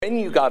When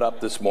you got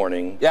up this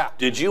morning, Yeah.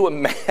 did you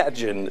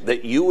imagine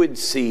that you would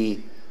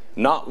see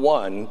not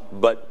one,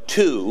 but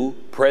two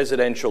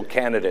presidential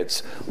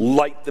candidates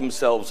light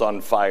themselves on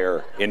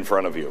fire in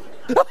front of you?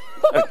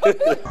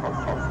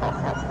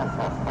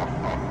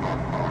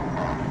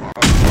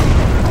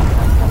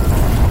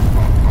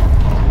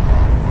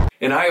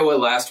 In Iowa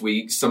last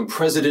week, some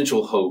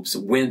presidential hopes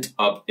went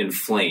up in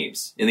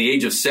flames. In the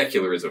age of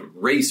secularism,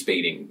 race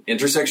baiting,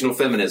 intersectional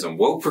feminism,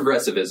 woke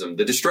progressivism,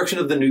 the destruction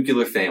of the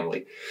nuclear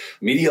family,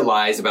 media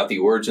lies about the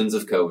origins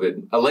of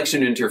COVID,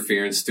 election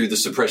interference through the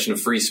suppression of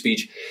free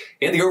speech,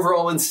 and the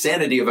overall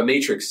insanity of a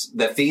matrix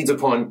that feeds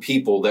upon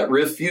people that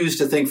refuse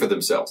to think for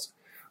themselves.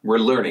 We're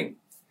learning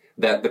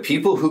that the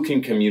people who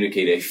can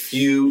communicate a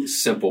few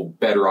simple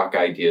bedrock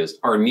ideas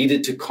are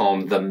needed to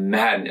calm the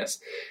madness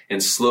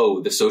and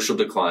slow the social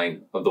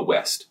decline of the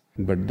West.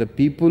 But the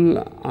people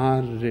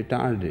are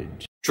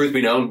retarded. Truth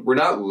be known, we're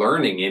not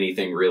learning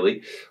anything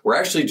really. We're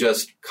actually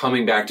just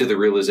coming back to the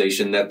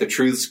realization that the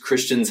truths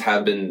Christians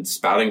have been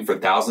spouting for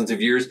thousands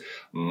of years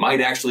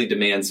might actually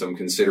demand some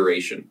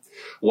consideration.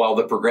 While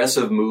the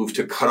progressive move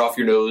to cut off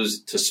your nose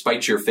to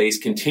spite your face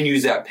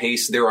continues at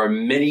pace, there are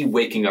many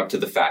waking up to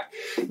the fact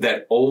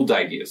that old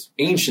ideas,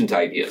 ancient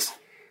ideas,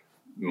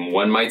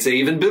 one might say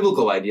even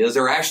biblical ideas,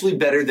 are actually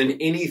better than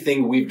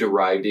anything we've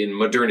derived in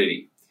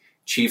modernity.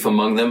 Chief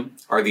among them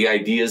are the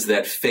ideas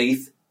that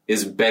faith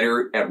is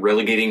better at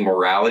relegating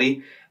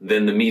morality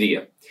than the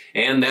media,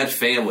 and that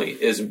family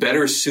is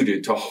better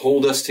suited to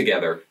hold us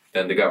together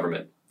than the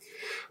government.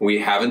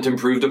 We haven't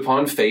improved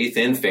upon faith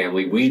and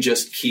family. We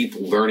just keep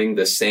learning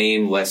the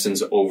same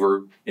lessons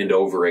over and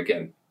over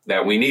again,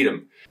 that we need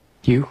them.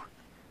 You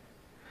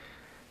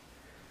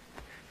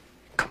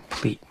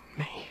complete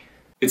me.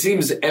 It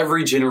seems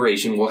every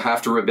generation will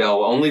have to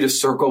rebel only to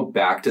circle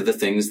back to the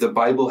things the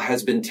Bible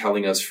has been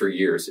telling us for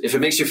years. If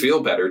it makes you feel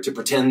better to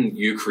pretend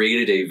you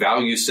created a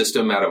value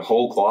system out of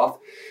whole cloth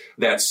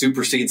that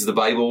supersedes the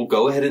Bible,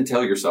 go ahead and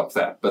tell yourself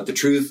that. But the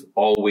truth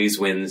always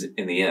wins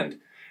in the end.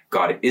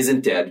 God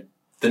isn't dead.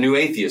 The new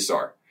atheists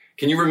are.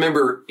 Can you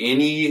remember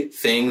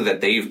anything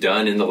that they've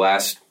done in the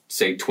last,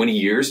 say, 20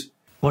 years?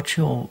 What's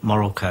your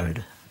moral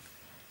code?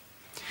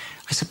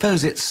 I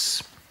suppose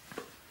it's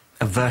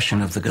a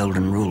version of the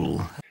golden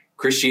rule.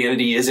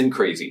 Christianity isn't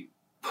crazy.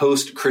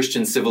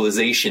 Post-Christian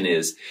civilization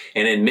is.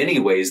 And in many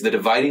ways, the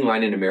dividing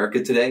line in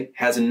America today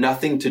has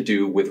nothing to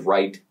do with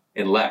right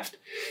and left.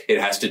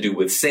 It has to do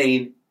with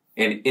sane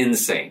and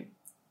insane,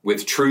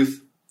 with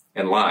truth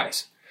and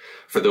lies.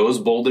 For those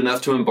bold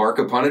enough to embark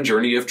upon a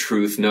journey of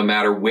truth, no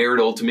matter where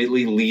it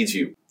ultimately leads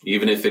you,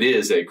 even if it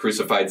is a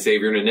crucified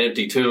Savior in an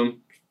empty tomb,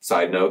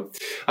 side note,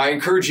 I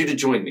encourage you to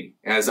join me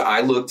as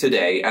I look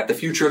today at the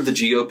future of the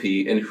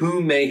GOP and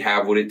who may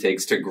have what it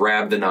takes to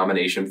grab the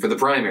nomination for the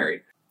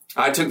primary.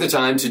 I took the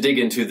time to dig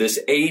into this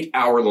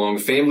 8-hour-long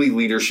family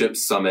leadership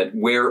summit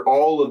where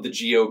all of the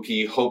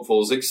GOP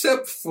hopefuls,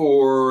 except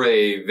for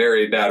a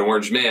very bad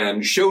orange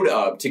man, showed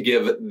up to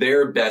give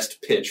their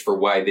best pitch for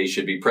why they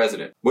should be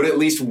president. What at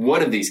least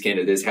one of these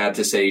candidates had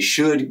to say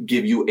should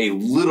give you a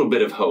little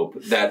bit of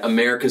hope that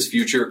America's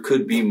future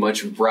could be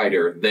much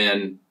brighter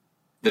than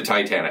the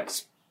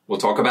Titanics. We'll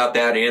talk about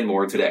that and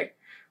more today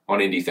on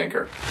Indie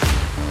Thinker.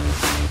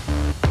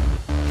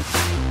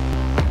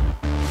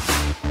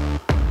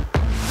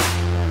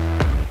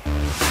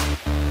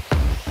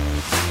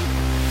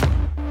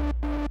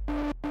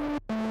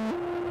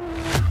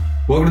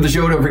 Welcome to the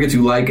show. Don't forget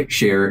to like,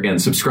 share, and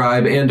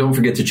subscribe. And don't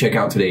forget to check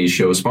out today's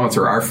show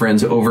sponsor. Our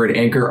friends over at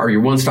Anchor are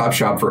your one-stop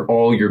shop for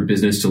all your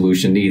business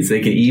solution needs.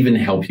 They can even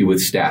help you with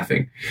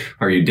staffing.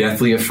 Are you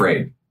deathly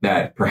afraid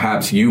that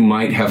perhaps you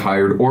might have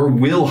hired or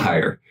will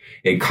hire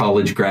a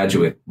college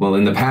graduate? Well,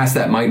 in the past,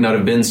 that might not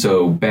have been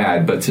so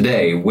bad, but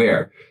today,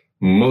 where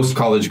most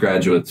college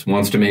graduates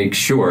wants to make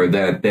sure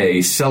that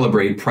they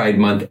celebrate Pride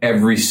Month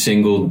every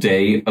single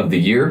day of the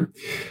year,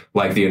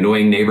 like the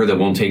annoying neighbor that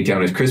won't take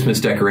down his Christmas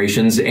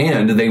decorations,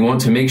 and they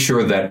want to make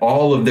sure that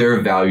all of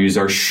their values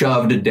are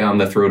shoved down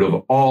the throat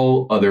of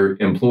all other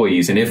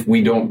employees. And if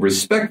we don't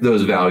respect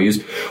those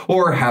values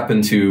or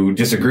happen to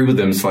disagree with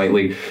them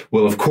slightly,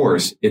 well, of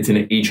course, it's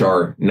an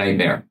HR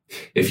nightmare.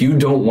 If you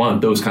don't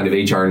want those kind of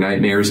HR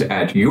nightmares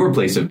at your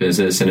place of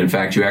business, and in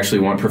fact, you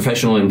actually want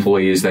professional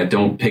employees that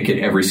don't picket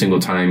every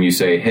single time you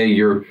say, hey,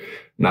 you're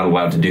not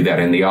allowed to do that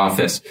in the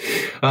office.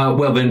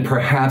 Well, then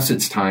perhaps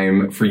it's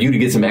time for you to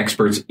get some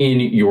experts in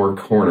your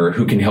corner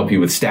who can help you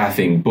with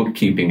staffing,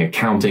 bookkeeping,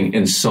 accounting,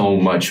 and so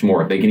much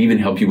more. They can even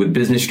help you with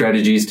business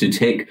strategies to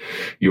take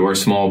your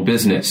small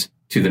business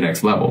to the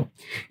next level.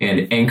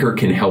 And Anchor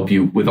can help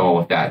you with all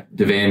of that.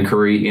 Devan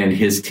Curry and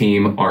his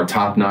team are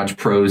top-notch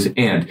pros,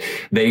 and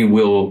they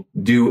will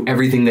do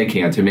everything they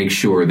can to make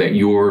sure that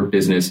your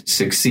business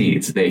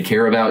succeeds. They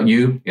care about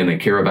you, and they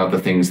care about the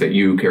things that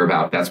you care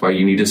about. That's why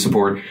you need to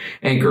support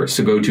Anchor.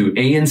 So go to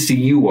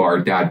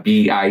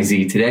ancur.biz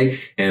today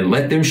and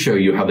let them show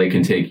you how they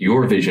can take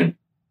your vision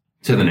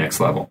to the next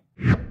level.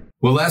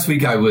 Well, last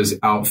week I was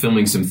out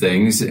filming some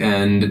things for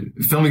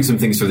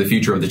the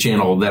future of the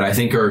channel that I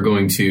think are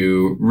going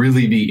to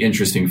really be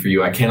interesting for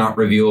you. I cannot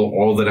reveal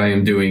all that I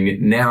am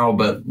doing now,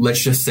 but let's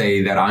just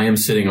say that I am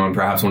sitting on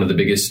perhaps one of the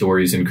biggest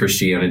stories in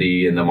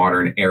Christianity in the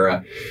modern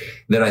era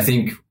that I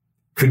think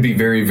could be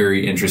very,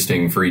 very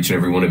interesting for each and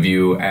every one of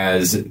you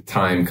as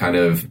time kind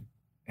of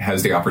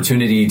has the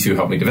opportunity to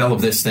help me develop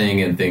this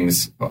thing and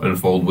things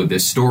unfold with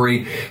this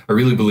story. I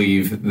really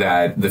believe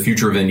that the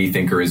future of indie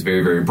thinker is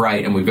very, very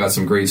bright, and we've got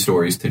some great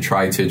stories to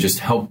try to just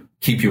help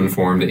keep you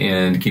informed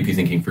and keep you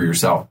thinking for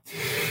yourself.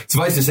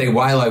 Suffice to say,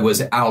 while I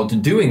was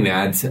out doing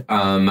that,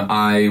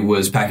 I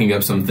was packing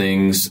up some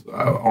things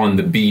on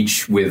the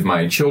beach with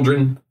my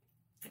children.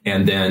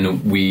 And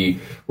then we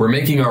were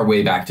making our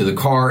way back to the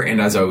car.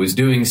 And as I was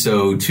doing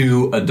so,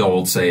 two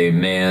adults, a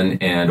man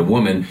and a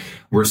woman,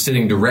 were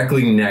sitting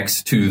directly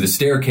next to the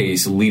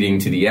staircase leading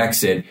to the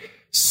exit,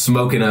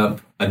 smoking up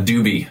a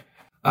doobie.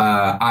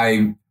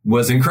 I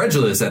was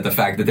incredulous at the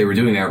fact that they were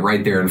doing that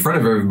right there in front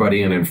of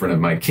everybody and in front of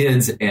my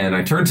kids. And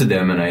I turned to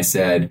them and I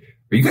said,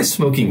 "Are you guys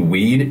smoking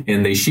weed?"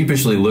 And they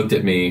sheepishly looked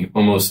at me,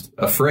 almost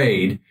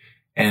afraid.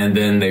 And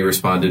then they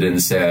responded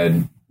and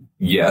said,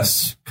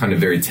 "Yes," kind of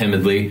very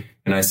timidly.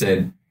 And I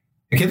said,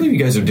 "I can't believe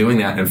you guys are doing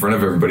that in front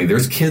of everybody.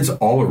 There's kids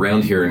all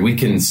around here and we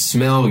can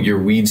smell your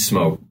weed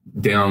smoke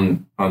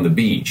down on the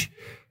beach.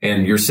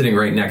 And you're sitting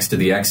right next to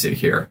the exit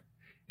here."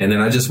 And then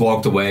I just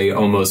walked away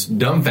almost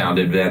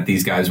dumbfounded that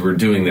these guys were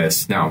doing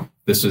this. Now,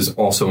 this is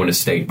also in a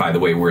state, by the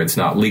way, where it's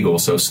not legal.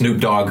 So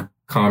Snoop Dogg,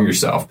 calm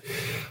yourself.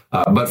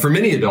 But for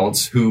many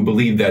adults who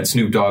believe that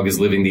Snoop Dogg is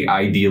living the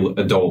ideal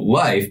adult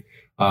life,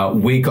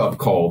 wake up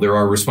call. There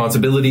are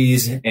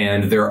responsibilities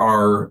and there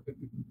are,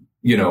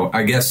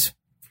 I guess,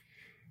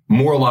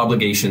 moral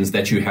obligations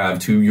that you have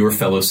to your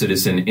fellow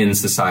citizen in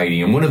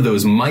society. And one of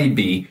those might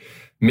be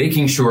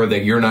making sure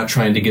that you're not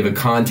trying to give a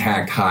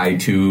contact high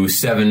to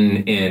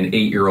 7 and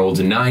 8-year-olds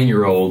and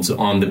 9-year-olds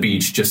on the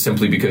beach just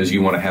simply because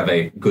you want to have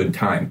a good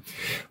time.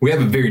 We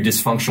have a very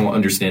dysfunctional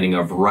understanding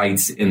of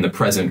rights in the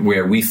present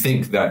where we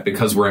think that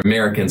because we're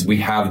Americans, we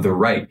have the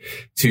right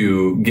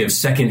to give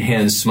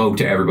secondhand smoke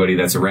to everybody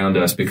that's around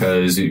us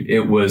because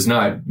it was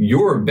not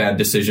your bad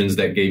decisions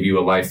that gave you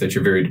a life that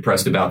you're very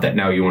depressed about that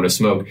now you want to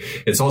smoke.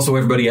 It's also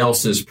everybody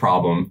else's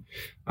problem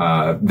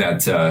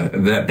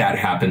that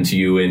happened to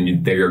you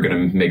and they are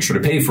going to make sure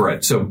to pay for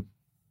it. So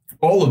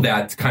all of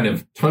that kind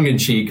of tongue in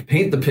cheek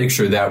paint the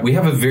picture that we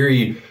have a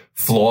very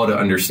flawed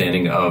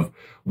understanding of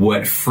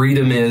what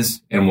freedom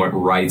is and what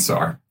rights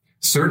are.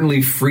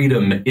 Certainly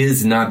freedom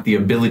is not the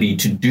ability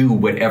to do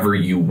whatever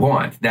you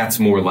want. That's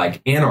more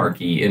like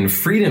anarchy. And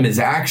freedom is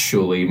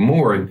actually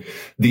more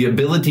the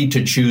ability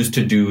to choose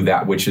to do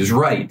that which is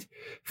right.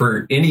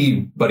 For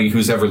anybody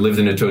who's ever lived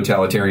in a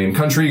totalitarian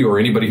country or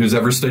anybody who's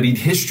ever studied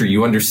history,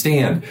 you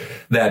understand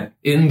that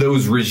in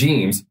those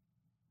regimes,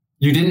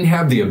 you didn't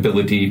have the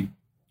ability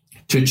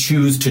to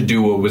choose to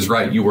do what was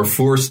right. You were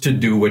forced to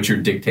do what your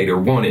dictator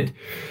wanted.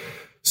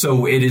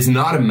 So it is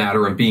not a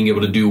matter of being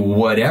able to do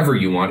whatever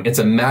you want. It's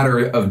a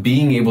matter of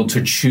being able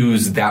to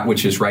choose that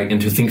which is right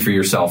and to think for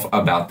yourself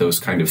about those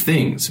kind of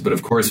things. But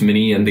of course,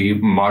 many in the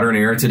modern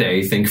era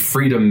today think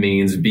freedom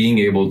means being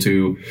able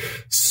to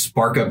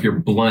spark up your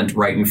blunt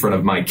right in front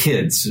of my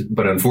kids.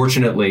 But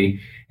unfortunately,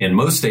 in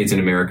most states in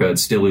America,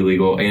 it's still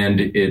illegal, and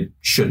it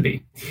should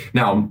be.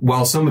 Now,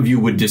 while some of you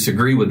would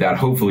disagree with that,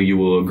 hopefully you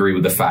will agree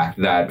with the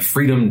fact that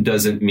freedom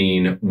doesn't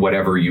mean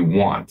whatever you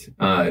want.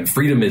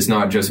 Freedom is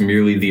not just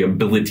merely the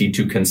ability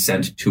to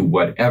consent to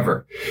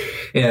whatever.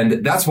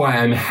 And that's why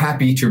I'm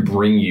happy to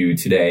bring you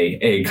today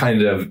a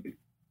kind of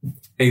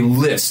a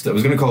list. I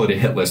was going to call it a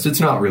hit list.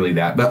 It's not really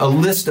that, but a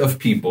list of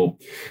people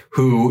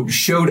who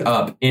showed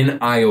up in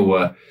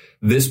Iowa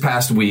this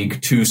past week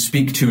to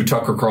speak to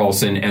Tucker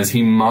Carlson as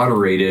he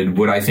moderated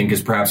what I think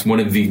is perhaps one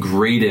of the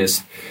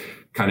greatest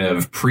kind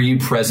of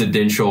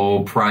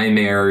pre-presidential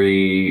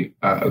primary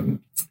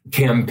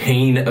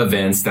campaign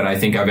events that I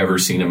think I've ever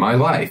seen in my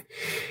life.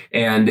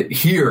 And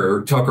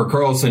here, Tucker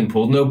Carlson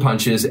pulled no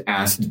punches,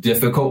 asked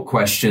difficult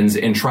questions,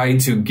 and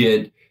tried to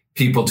get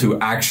people to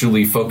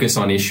actually focus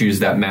on issues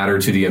that matter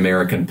to the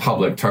American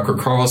public. Tucker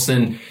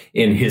Carlson,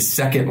 in his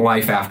second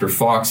life after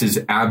Fox,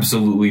 is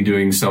absolutely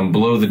doing some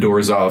blow the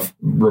doors off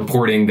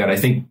reporting that I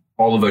think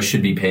all of us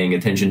should be paying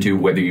attention to,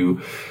 whether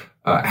you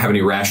have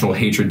any rational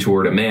hatred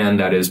toward a man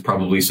that is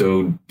probably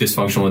so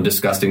dysfunctional and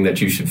disgusting that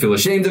you should feel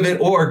ashamed of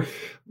it, or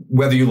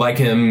whether you like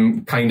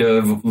him, kind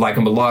of like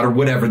him a lot, or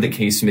whatever the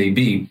case may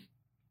be.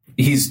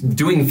 He's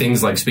doing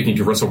things like speaking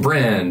to Russell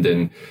Brand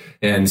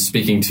and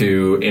speaking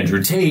to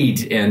Andrew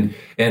Tate and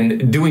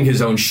doing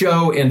his own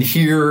show. And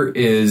here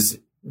is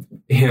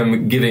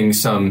him giving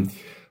some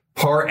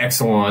par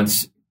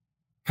excellence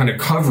kind of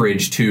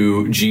coverage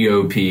to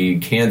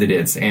GOP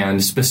candidates.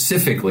 And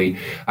specifically,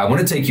 I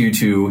want to take you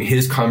to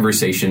his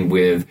conversation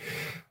with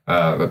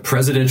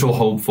presidential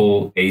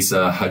hopeful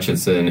Asa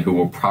Hutchinson, who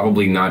will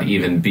probably not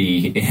even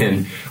be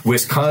in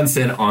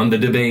Wisconsin on the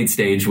debate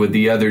stage with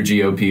the other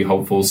GOP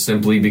hopefuls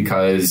simply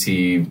because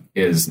he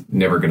is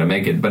never going to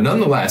make it. But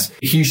nonetheless,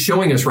 he's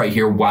showing us right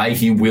here why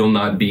he will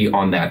not be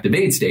on that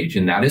debate stage.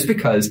 And that is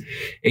because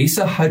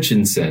Asa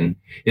Hutchinson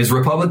is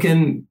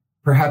Republican,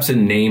 perhaps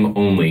in name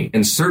only,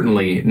 and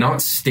certainly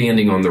not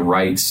standing on the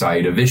right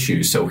side of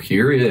issues. So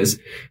here is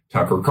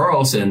Tucker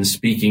Carlson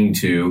speaking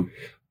to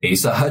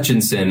Asa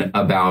Hutchinson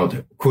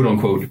about, quote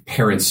unquote,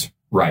 parents'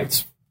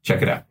 rights.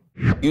 Check it out.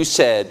 You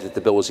said that the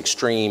bill was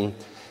extreme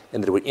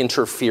and that it would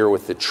interfere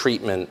with the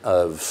treatment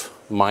of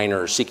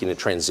minors seeking to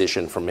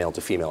transition from male to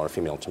female or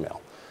female to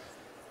male.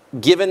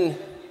 Given,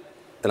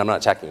 and I'm not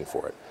attacking you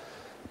for it,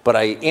 but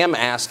I am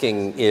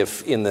asking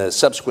if in the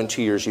subsequent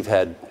 2 years you've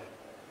had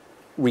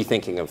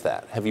rethinking of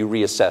that. Have you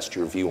reassessed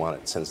your view on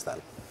it since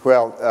then?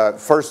 Well,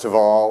 first of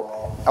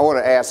all, I want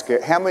to ask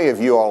how many of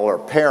you all are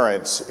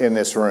parents in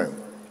this room?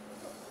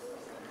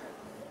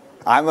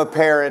 I'm a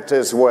parent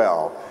as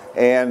well,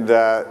 and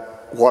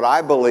what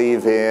I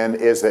believe in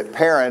is that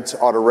parents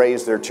ought to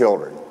raise their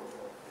children.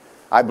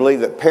 I believe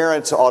that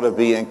parents ought to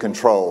be in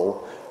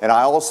control, and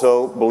I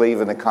also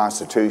believe in the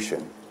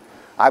Constitution.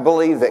 I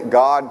believe that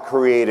God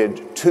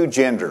created two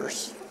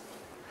genders,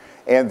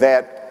 and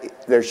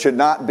that there should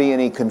not be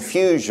any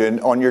confusion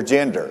on your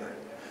gender.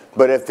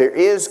 But if there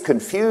is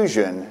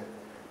confusion,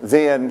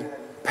 then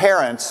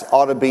parents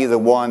ought to be the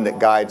one that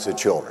guides the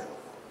children.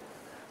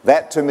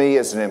 That, to me,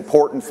 is an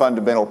important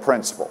fundamental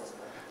principle.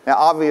 Now,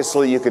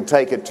 obviously, you could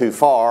take it too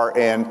far,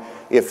 and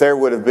if there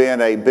would have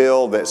been a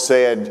bill that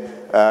said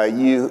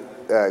you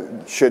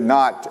should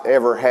not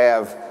ever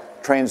have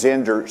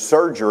transgender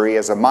surgery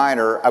as a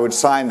minor, I would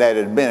sign that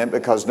in a minute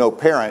because no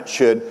parent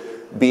should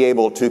be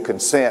able to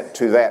consent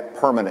to that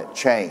permanent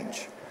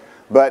change.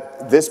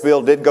 But this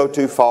bill did go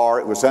too far.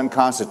 It was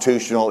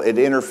unconstitutional. It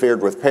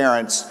interfered with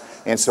parents,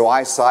 and so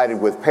I sided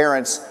with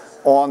parents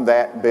on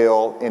that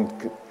bill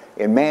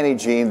in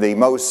managing the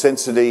most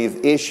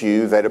sensitive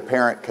issue that a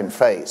parent can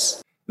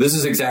face. This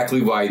is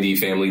exactly why the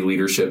Family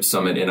Leadership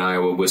Summit in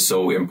Iowa was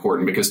so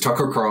important, because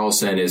Tucker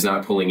Carlson is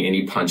not pulling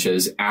any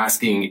punches,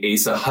 asking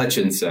Asa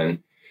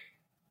Hutchinson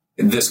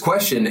this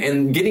question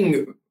and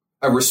getting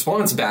a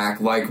response back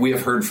like we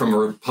have heard from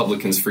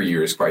Republicans for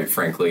years, quite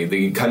frankly.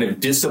 The kind of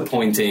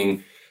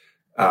disappointing,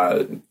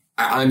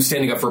 I'm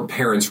standing up for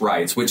parents'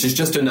 rights, which is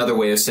just another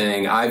way of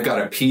saying I've got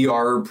a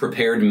PR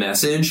prepared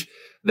message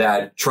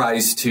that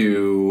tries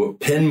to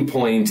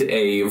pinpoint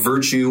a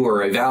virtue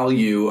or a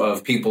value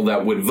of people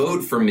that would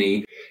vote for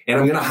me. And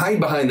I'm going to hide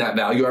behind that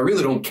value. I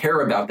really don't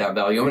care about that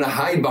value. I'm going to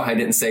hide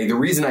behind it and say the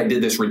reason I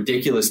did this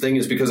ridiculous thing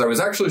is because I was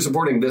actually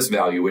supporting this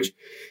value, which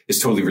is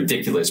totally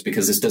ridiculous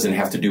because this doesn't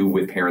have to do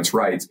with parents'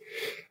 rights.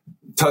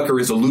 Tucker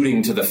is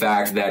alluding to the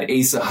fact that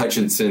Asa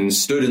Hutchinson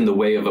stood in the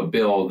way of a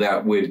bill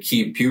that would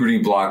keep puberty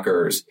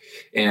blockers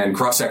and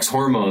cross-sex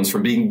hormones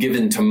from being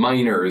given to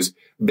minors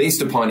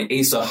based upon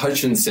Asa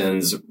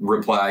Hutchinson's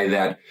reply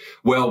that,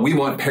 well, we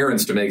want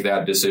parents to make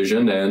that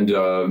decision. And,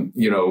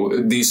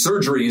 these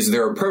surgeries,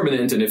 they're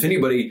permanent. And if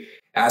anybody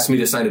asked me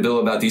to sign a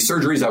bill about these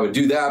surgeries, I would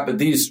do that. But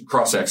these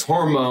cross-sex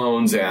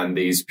hormones and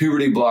these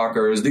puberty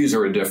blockers, these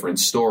are a different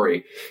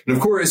story. And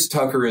of course,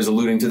 Tucker is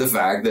alluding to the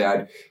fact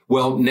that,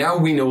 well, now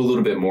we know a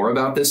little bit more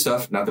about this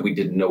stuff. Not that we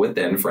didn't know it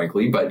then,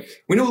 frankly, but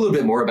we know a little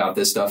bit more about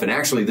this stuff. And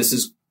actually, this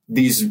is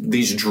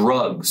these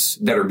drugs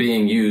that are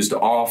being used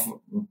off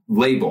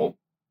label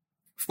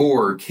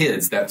for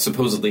kids that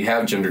supposedly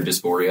have gender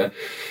dysphoria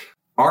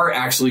are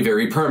actually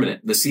very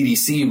permanent. The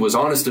CDC was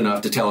honest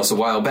enough to tell us a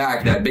while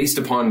back that based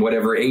upon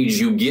whatever age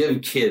you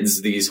give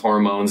kids these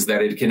hormones,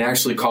 that it can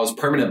actually cause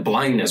permanent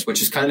blindness,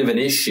 which is kind of an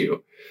issue,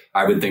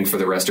 I would think, for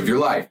the rest of your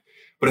life.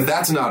 But if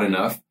that's not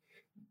enough,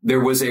 there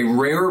was a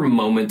rare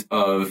moment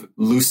of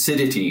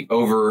lucidity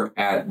over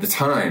at the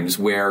Times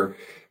where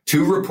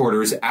two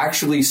reporters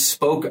actually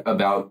spoke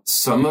about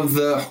some of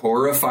the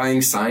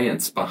horrifying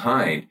science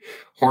behind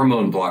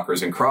hormone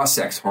blockers and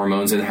cross-sex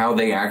hormones and how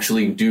they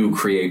actually do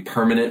create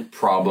permanent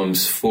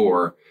problems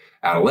for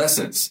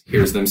adolescents.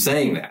 Here's them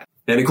saying that.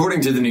 And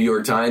according to the New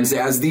York Times,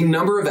 as the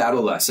number of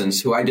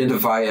adolescents who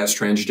identify as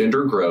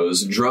transgender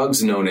grows,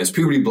 drugs known as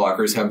puberty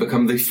blockers have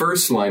become the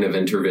first line of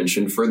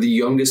intervention for the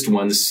youngest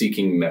ones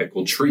seeking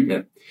medical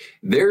treatment.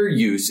 Their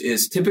use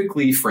is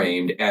typically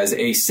framed as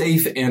a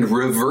safe and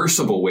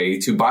reversible way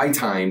to buy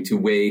time to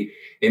weigh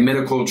a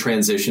medical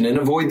transition and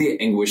avoid the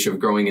anguish of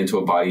growing into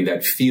a body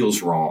that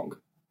feels wrong.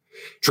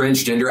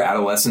 Transgender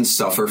adolescents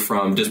suffer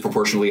from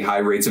disproportionately high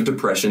rates of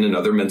depression and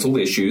other mental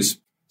issues.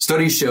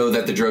 Studies show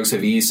that the drugs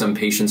have eased some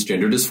patients'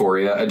 gender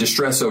dysphoria, a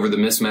distress over the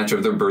mismatch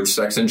of their birth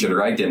sex and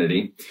gender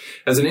identity.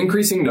 As an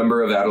increasing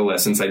number of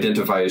adolescents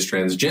identify as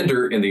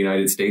transgender in the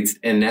United States,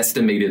 an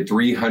estimated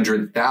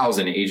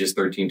 300,000 ages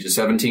 13 to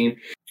 17,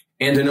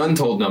 and an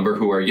untold number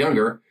who are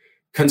younger,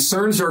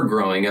 concerns are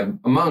growing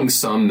among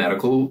some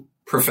medical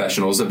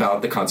professionals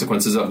about the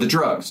consequences of the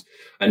drugs.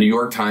 A New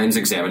York Times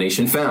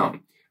examination found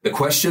The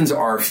questions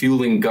are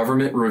fueling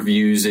government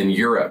reviews in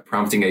Europe,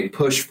 prompting a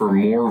push for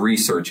more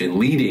research and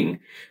leading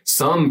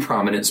some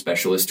prominent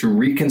specialists to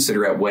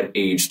reconsider at what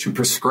age to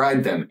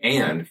prescribe them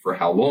and for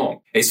how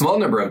long. A small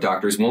number of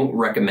doctors won't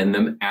recommend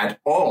them at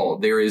all.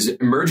 There is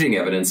emerging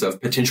evidence of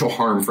potential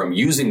harm from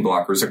using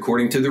blockers,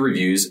 according to the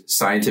reviews,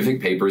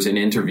 scientific papers, and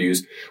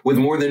interviews with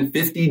more than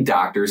 50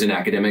 doctors and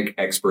academic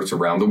experts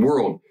around the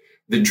world.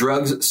 The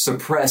drugs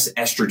suppress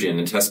estrogen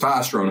and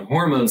testosterone,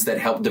 hormones that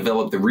help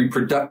develop the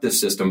reproductive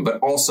system, but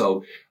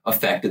also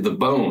affect the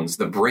bones,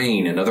 the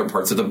brain, and other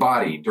parts of the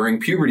body. During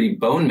puberty,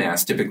 bone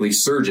mass typically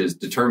surges,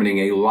 determining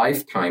a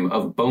lifetime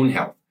of bone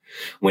health.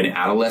 When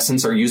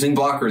adolescents are using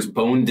blockers,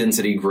 bone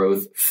density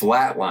growth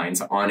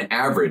flatlines on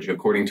average,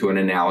 according to an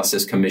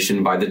analysis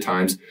commissioned by the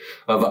Times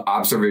of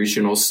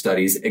Observational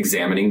Studies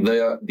examining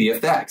the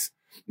effects.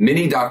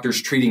 Many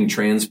doctors treating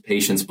trans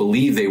patients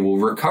believe they will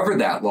recover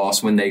that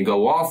loss when they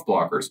go off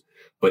blockers.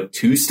 But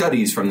 2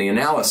 studies from the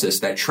analysis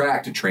that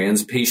tracked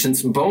trans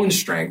patients' bone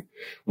strength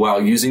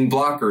while using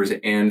blockers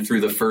and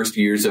through the first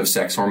years of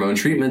sex hormone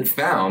treatment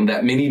found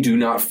that many do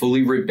not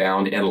fully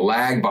rebound and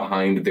lag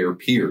behind their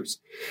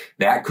peers.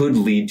 That could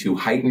lead to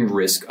heightened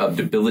risk of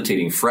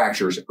debilitating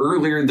fractures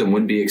earlier than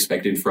would be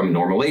expected from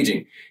normal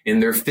aging, in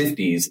their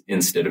 50s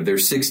instead of their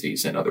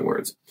 60s, in other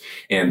words,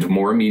 and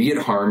more immediate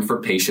harm for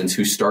patients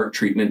who start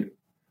treatment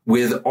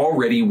with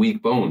already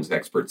weak bones,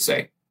 experts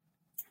say.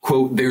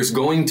 Quote, "There's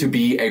going to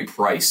be a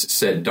price,"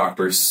 said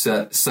Dr.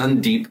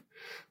 Sandeep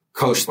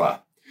Khosla,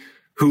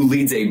 who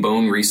leads a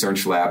bone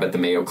research lab at the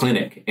Mayo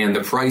Clinic. And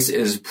the price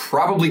is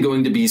probably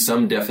going to be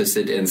some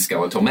deficit in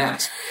skeletal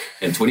mass.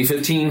 In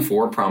 2015,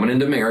 4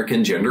 prominent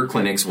American gender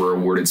clinics were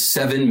awarded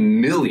 $7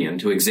 million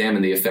to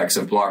examine the effects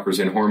of blockers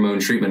and hormone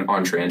treatment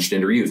on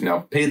transgender youth. Now,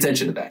 pay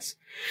attention to this.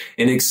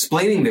 In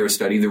explaining their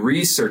study, the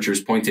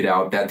researchers pointed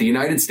out that the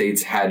United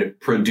States had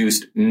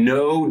produced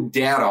no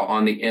data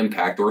on the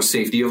impact or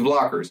safety of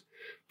blockers,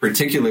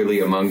 particularly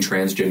among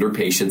transgender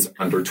patients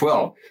under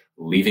 12,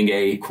 leaving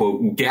a,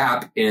 quote,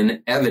 gap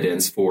in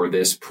evidence for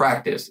this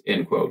practice,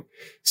 end quote.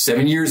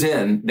 7 years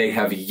in, they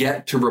have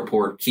yet to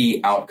report key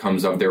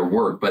outcomes of their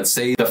work, but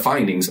say the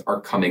findings are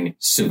coming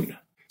soon.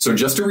 So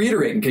just to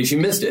reiterate, in case you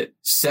missed it,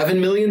 $7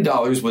 million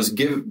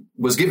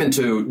was given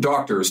to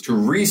doctors to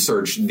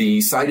research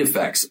the side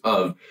effects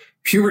of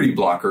puberty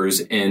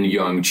blockers in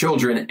young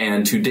children,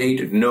 and to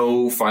date,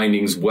 no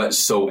findings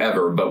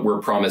whatsoever, but we're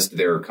promised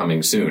they're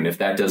coming soon. If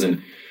that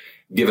doesn't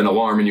give an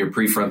alarm in your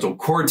prefrontal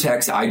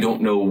cortex, I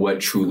don't know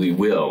what truly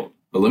will.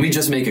 But let me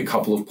just make a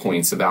couple of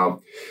points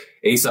about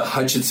Asa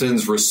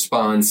Hutchinson's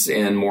response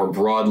and more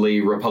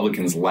broadly,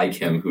 Republicans like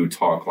him who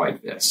talk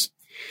like this.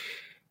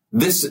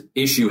 This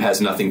issue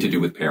has nothing to do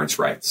with parents'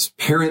 rights.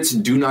 Parents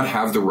do not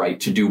have the right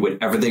to do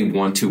whatever they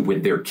want to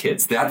with their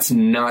kids. That's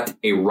not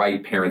a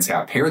right parents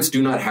have. Parents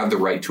do not have the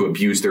right to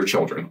abuse their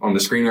children. On the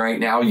screen right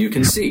now, you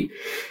can see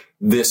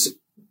this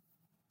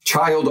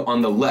child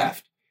on the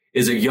left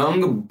is a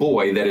young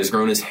boy that has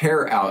grown his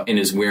hair out and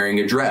is wearing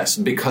a dress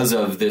because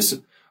of this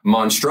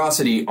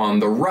monstrosity on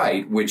the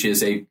right, which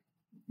is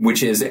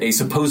a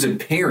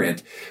supposed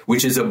parent,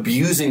 which is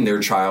abusing their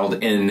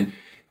child and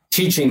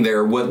teaching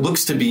their what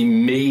looks to be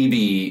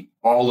maybe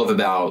all of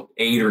about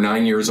 8 or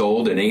 9 years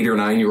old, an 8 or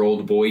 9 year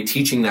old boy,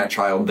 teaching that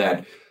child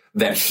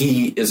that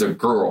he is a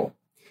girl.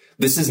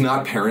 This is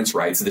not parents'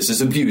 rights. This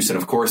is abuse. And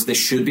of course, this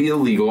should be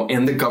illegal.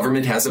 And the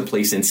government has a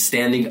place in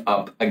standing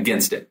up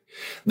against it.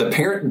 The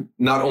parent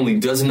not only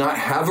does not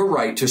have a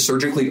right to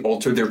surgically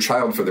alter their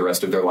child for the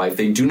rest of their life,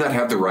 they do not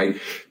have the right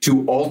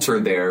to alter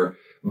their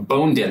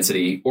bone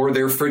density or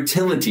their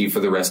fertility for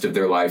the rest of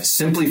their life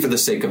simply for the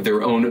sake of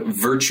their own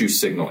virtue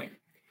signaling.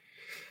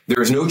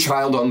 There is no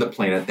child on the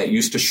planet that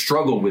used to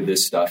struggle with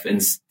this stuff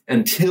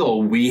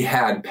until we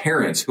had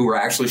parents who were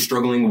actually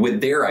struggling with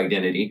their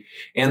identity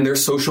and their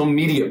social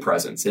media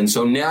presence. And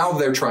so now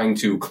they're trying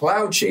to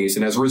cloud chase,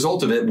 and as a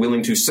result of it,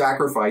 willing to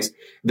sacrifice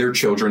their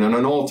children on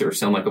an altar.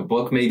 Sound like a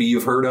book maybe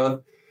you've heard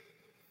of?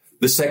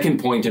 The second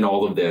point in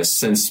all of this,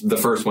 since the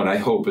first one I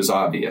hope is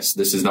obvious,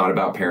 this is not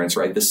about parents,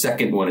 right? The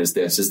second one is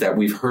this, is that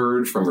we've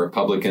heard from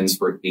Republicans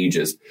for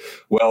ages.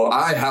 Well,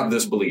 I have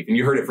this belief, and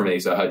you heard it from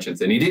Asa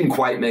Hutchinson. He didn't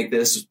quite make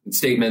this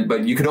statement,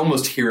 but you could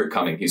almost hear it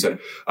coming. He said,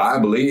 I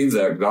believe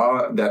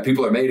that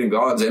people are made in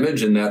God's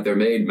image and that they're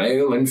made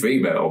male and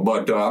female,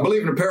 but I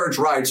believe in parents'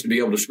 rights to be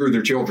able to screw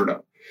their children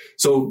up.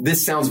 So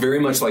this sounds very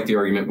much like the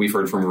argument we've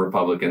heard from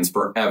Republicans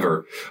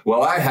forever.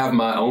 Well, I have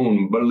my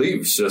own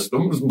belief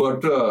systems,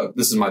 but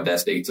this is my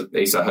best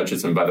Asa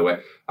Hutchinson, by the way.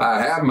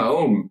 I have my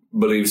own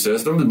belief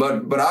systems,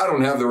 but I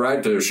don't have the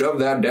right to shove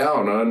that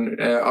down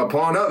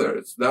upon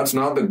others. That's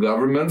not the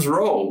government's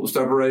role.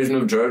 Separation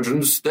of church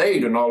and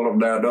state and all of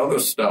that other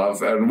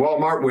stuff. And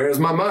Walmart, where's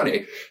my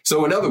money?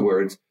 So in other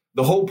words,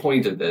 the whole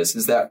point of this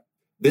is that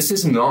this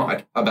is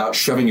not about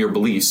shoving your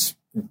beliefs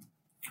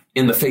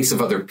in the face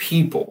of other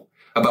people,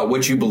 about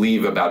what you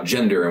believe about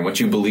gender and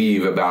what you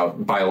believe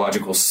about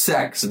biological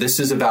sex. This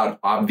is about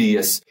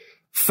obvious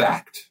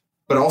fact.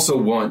 But I also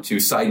want to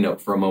side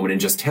note for a moment and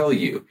just tell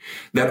you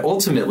that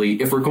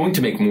ultimately, if we're going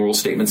to make moral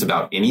statements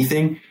about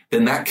anything,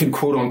 then that can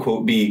quote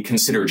unquote be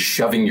considered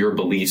shoving your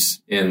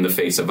beliefs in the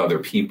face of other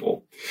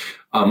people.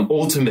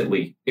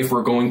 Ultimately, if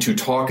we're going to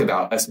talk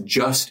about a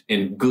just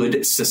and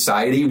good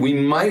society, we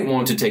might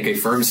want to take a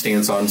firm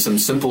stance on some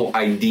simple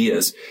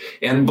ideas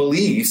and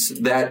beliefs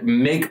that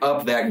make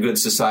up that good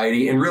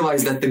society, and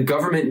realize that the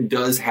government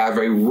does have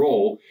a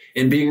role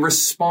in being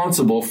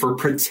responsible for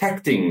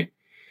protecting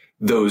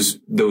those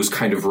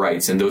kind of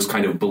rights and those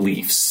kind of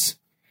beliefs.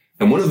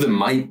 And one of them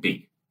might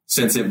be,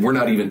 since we're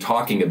not even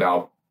talking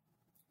about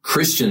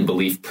Christian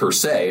belief per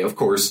se, of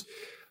course,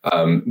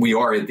 we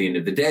are at the end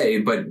of the day,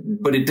 but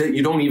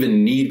you don't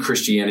even need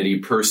Christianity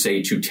per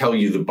se to tell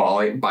you the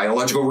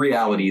biological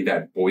reality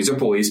that boys are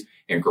boys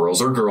and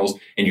girls are girls,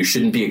 and you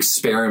shouldn't be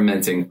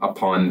experimenting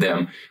upon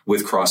them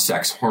with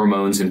cross-sex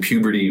hormones and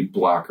puberty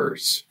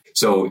blockers.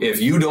 So if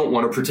you don't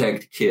want to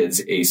protect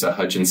kids, Asa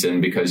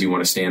Hutchinson, because you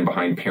want to stand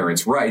behind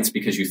parents' rights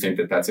because you think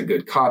that that's a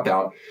good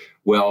cop-out,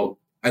 well,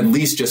 at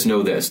least just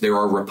know this. There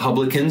are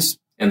Republicans,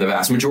 and the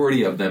vast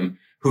majority of them,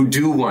 who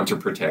do want to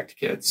protect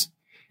kids.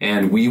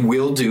 And we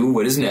will do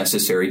what is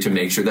necessary to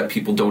make sure that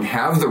people don't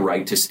have the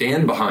right to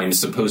stand behind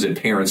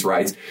supposed parents'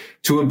 rights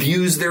to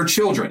abuse their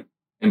children.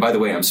 And by the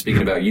way, I'm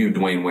speaking about you,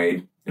 Dwayne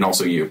Wade, and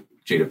also you,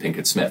 Jada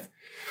Pinkett Smith.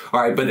 All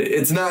right, but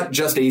it's not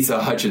just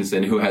Asa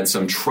Hutchinson who had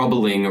some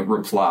troubling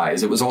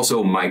replies. It was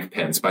also Mike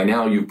Pence. By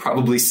now, you've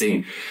probably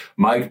seen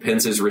Mike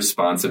Pence's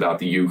response about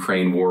the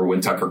Ukraine war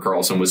when Tucker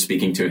Carlson was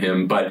speaking to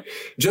him. But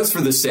just for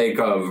the sake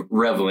of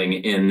reveling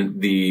in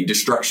the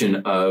destruction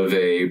of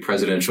a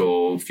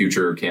presidential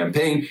future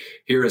campaign,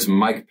 here is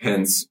Mike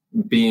Pence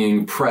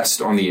being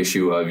pressed on the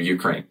issue of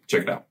Ukraine.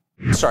 Check it out.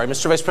 Sorry,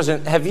 Mr. Vice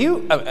President,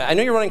 I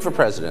know you're running for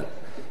president.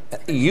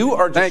 You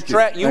are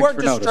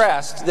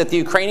distressed that the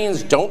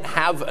Ukrainians don't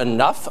have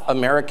enough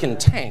American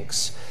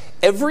tanks.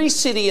 Every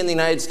city in the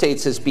United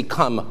States has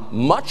become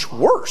much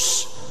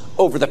worse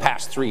over the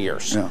past 3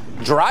 years. Yeah.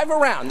 Drive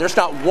around. There's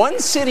not one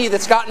city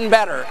that's gotten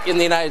better in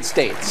the United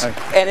States.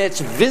 And it's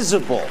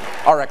visible.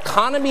 Our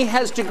economy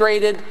has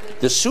degraded.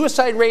 The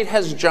suicide rate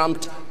has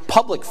jumped.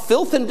 Public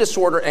filth and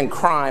disorder and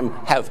crime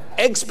have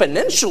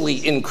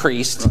exponentially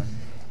increased.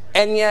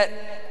 And yet,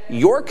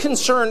 your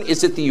concern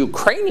is that the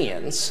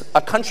Ukrainians,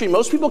 a country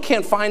most people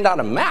can't find on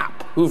a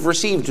map, who've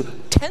received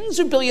tens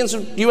of billions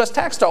of U.S.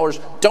 tax dollars,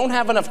 don't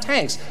have enough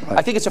tanks. Right.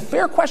 I think it's a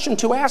fair question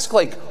to ask,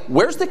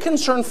 where's the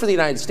concern for the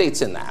United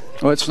States in that?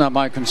 Well, it's not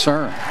my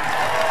concern.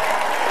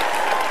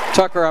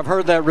 Tucker, I've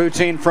heard that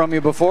routine from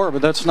you before,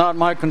 but that's not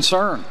my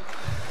concern.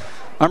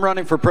 I'm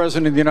running for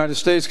president of the United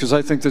States because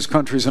I think this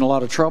country's in a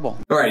lot of trouble.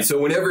 All right. So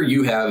whenever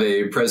you have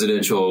a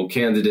presidential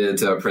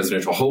candidate, a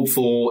presidential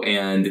hopeful,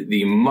 and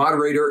the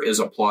moderator is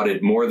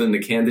applauded more than the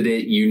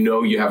candidate, you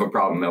know you have a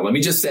problem. Now, let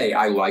me just say,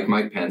 I like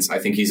Mike Pence. I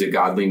think he's a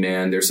godly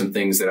man. There's some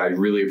things that I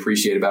really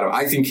appreciate about him.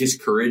 I think his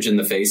courage in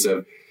the face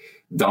of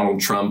Donald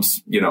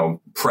Trump's,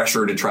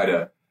 pressure to try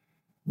to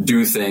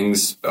do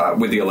things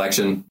with the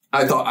election,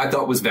 I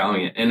thought was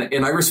valiant.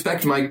 And I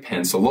respect Mike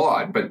Pence a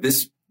lot. But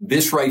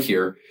this right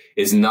here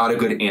is not a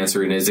good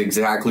answer, and is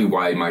exactly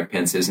why Mike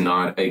Pence is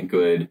not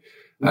going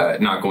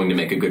to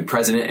make a good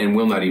president, and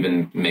will not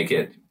even make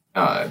it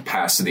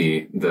past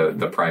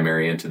the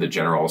primary into the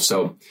general.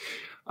 So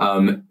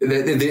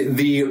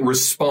the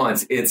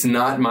response, it's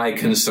not my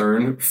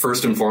concern.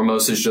 First and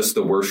foremost, is just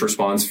the worst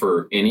response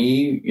for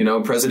any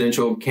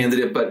presidential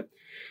candidate. But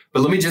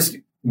let me just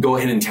go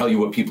ahead and tell you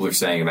what people are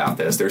saying about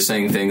this. They're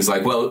saying things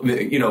like, well,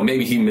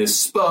 maybe he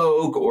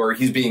misspoke, or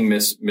he's being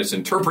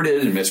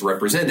misinterpreted and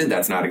misrepresented.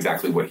 That's not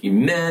exactly what he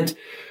meant.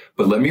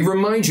 But let me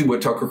remind you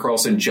what Tucker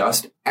Carlson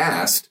just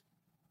asked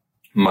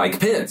Mike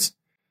Pence.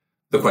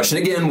 The question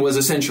again was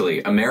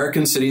essentially,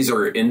 American cities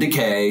are in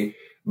decay,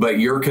 but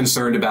you're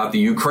concerned about the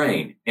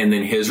Ukraine. And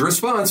then his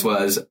response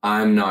was,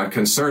 I'm not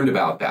concerned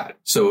about that.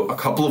 So a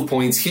couple of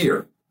points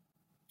here.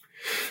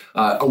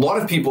 A lot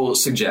of people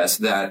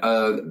suggest that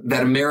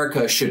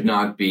America should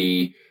not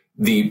be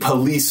the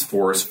police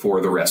force for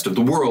the rest of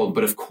the world.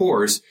 But of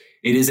course,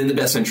 it is in the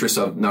best interest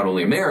of not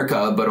only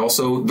America, but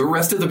also the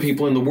rest of the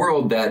people in the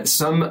world that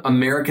some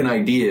American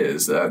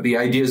ideas, the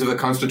ideas of a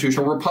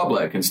constitutional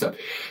republic and stuff,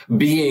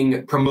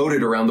 being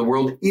promoted around the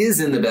world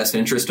is in the best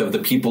interest of the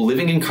people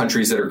living in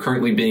countries that are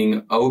currently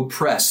being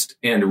oppressed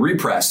and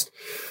repressed,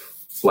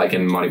 like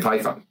in Monty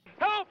Python.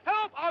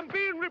 I'm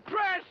being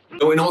repressed.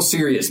 So in all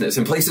seriousness,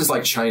 in places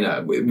like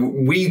China,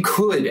 we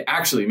could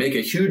actually make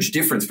a huge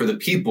difference for the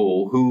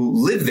people who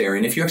live there.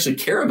 And if you actually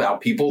care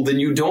about people, then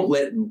you don't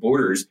let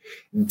borders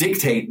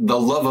dictate the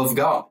love of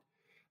God.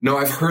 No,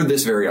 I've heard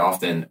this very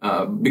often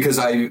because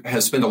I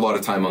have spent a lot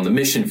of time on the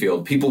mission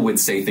field. People would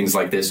say things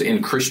like this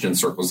in Christian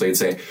circles. They'd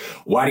say,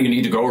 why do you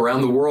need to go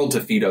around the world to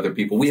feed other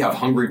people? We have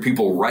hungry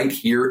people right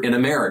here in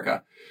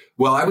America.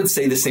 Well, I would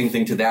say the same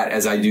thing to that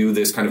as I do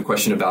this kind of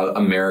question about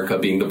America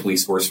being the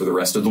police force for the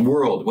rest of the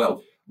world.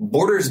 Well,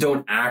 borders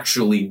don't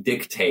actually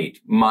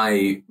dictate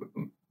my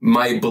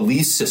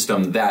belief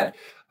system that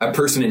a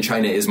person in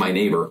China is my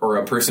neighbor or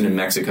a person in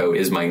Mexico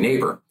is my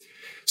neighbor.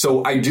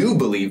 So I do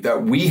believe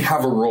that we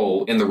have a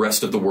role in the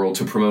rest of the world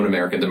to promote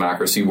American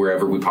democracy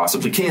wherever we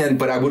possibly can.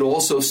 But I would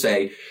also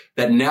say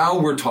that now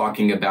we're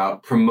talking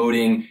about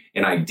promoting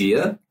an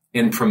idea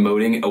and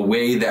promoting a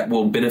way that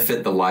will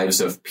benefit the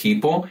lives of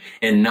people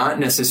and not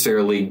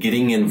necessarily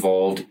getting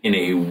involved in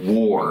a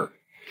war.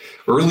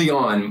 Early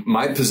on,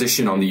 my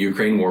position on the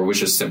Ukraine war was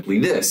just simply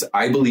this.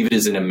 I believe it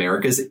is in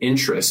America's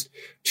interest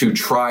to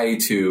try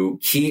to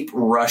keep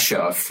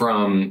Russia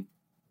from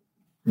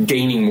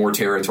gaining more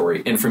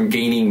territory and from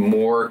gaining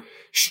more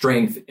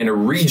strength in a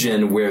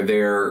region where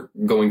they're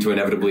going to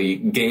inevitably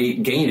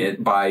gain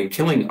it by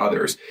killing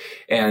others.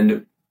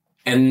 And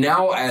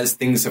now as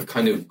things have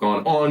kind of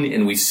gone on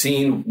and we've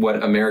seen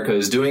what America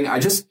is doing, I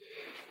just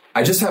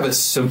have a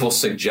simple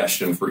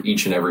suggestion for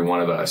each and every one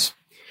of us.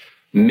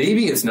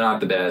 Maybe it's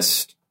not the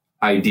best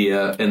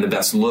idea and the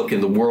best look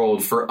in the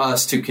world for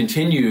us to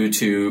continue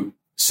to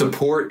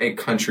support a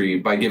country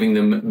by giving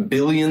them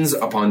billions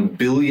upon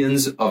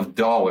billions of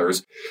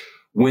dollars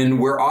when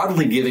we're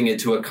oddly giving it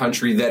to a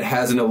country that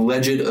has an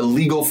alleged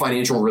illegal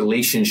financial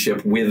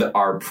relationship with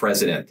our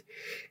president.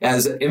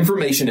 As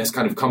information has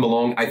kind of come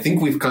along, I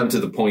think we've come to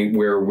the point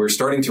where we're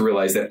starting to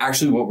realize that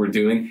actually what we're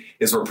doing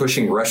is we're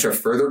pushing Russia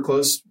further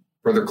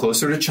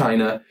closer to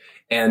China,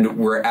 and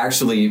we're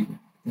actually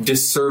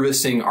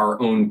disservicing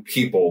our own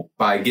people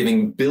by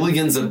giving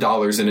billions of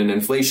dollars in an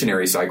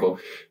inflationary cycle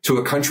to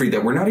a country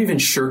that we're not even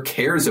sure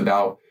cares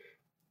about,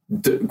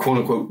 quote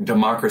unquote,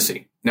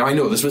 democracy. Now, I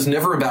know this was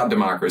never about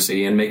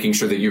democracy and making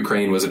sure that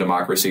Ukraine was a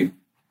democracy.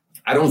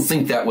 I don't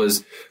think that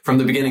was from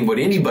the beginning what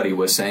anybody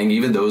was saying,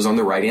 even those on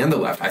the right and the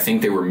left. I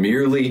think they were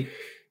merely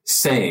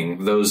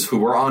saying, those who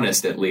were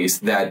honest at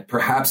least, that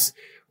perhaps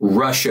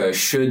Russia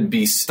should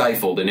be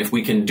stifled. And if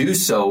we can do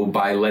so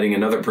by letting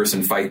another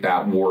person fight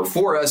that war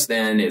for us,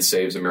 then it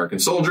saves American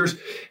soldiers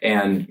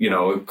and,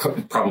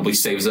 it probably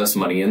saves us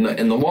money in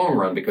the long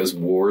run, because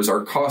wars are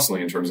costly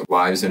in terms of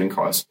lives and in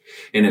cost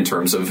and in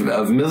terms of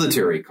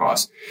military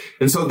costs.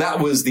 And so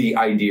that was the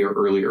idea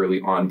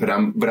early on. But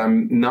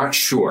I'm not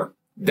sure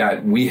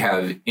that we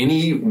have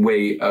any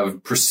way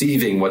of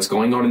perceiving what's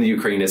going on in the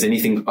Ukraine as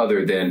anything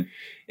other than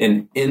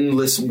an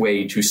endless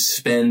way to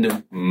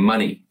spend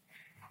money.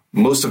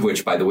 Most of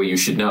which, by the way, you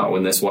should know,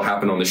 and this will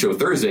happen on the show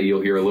Thursday,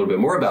 you'll hear a little bit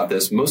more about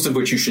this, most of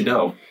which you should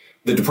know,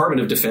 the Department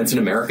of Defense in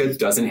America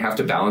doesn't have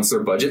to balance their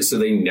budget, so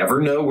they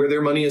never know where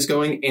their money is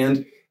going,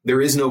 and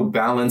there is no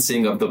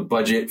balancing of the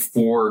budget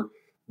for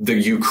the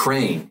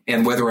Ukraine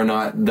and whether or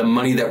not the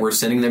money that we're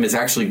sending them is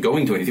actually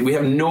going to anything. We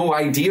have no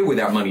idea where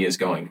that money is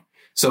going.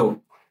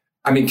 So,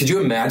 could you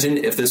imagine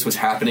if this was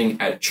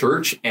happening at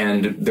church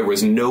and there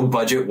was no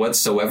budget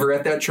whatsoever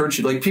at that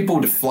church? Like, people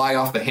would fly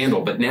off the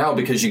handle. But now,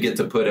 because you get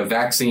to put a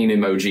vaccine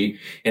emoji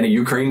and a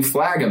Ukraine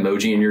flag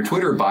emoji in your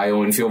Twitter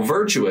bio and feel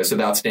virtuous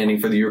about standing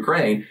for the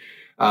Ukraine,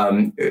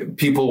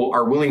 people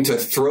are willing to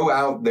throw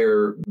out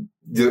their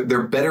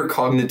better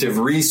cognitive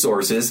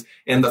resources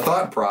and the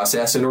thought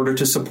process in order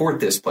to support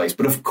this place.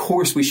 But of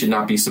course, we should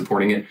not be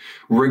supporting it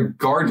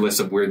regardless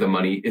of where the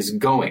money is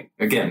going.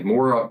 Again,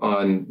 more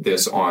on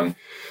this on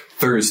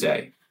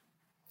Thursday.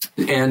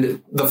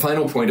 And the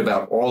final point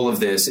about all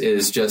of this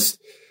is just,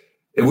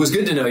 it was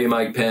good to know you,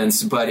 Mike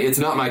Pence, but it's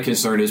not my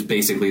concern is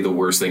basically the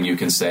worst thing you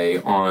can say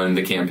on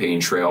the campaign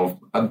trail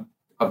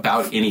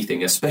about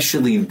anything,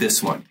 especially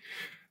this one.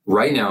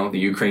 Right now, the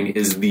Ukraine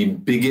is the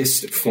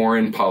biggest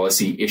foreign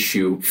policy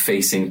issue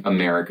facing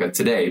America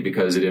today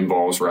because it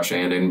involves Russia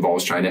and it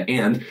involves China.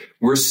 And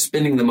we're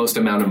spending the most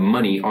amount of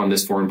money on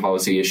this foreign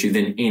policy issue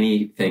than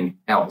anything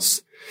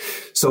else.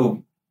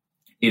 So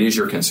it is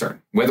your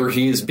concern. Whether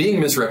he is being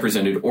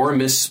misrepresented or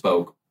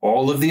misspoke,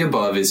 all of the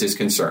above is his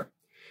concern.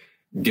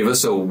 Give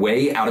us a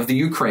way out of the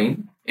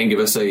Ukraine and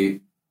give us a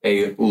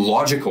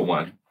logical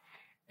one,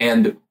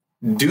 and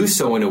do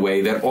so in a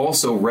way that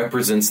also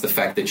represents the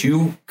fact that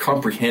you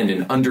comprehend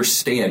and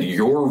understand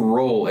your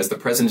role as the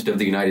President of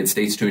the United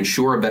States to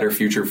ensure a better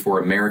future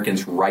for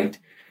Americans right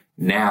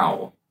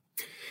now.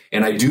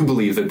 And I do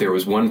believe that there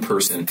was one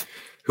person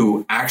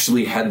who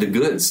actually had the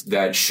goods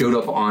that showed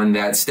up on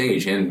that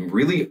stage, and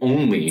really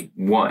only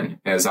one.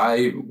 As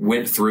I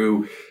went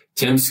through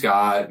Tim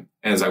Scott,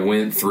 as I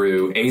went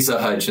through Asa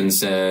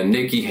Hutchinson,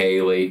 Nikki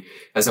Haley,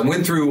 as I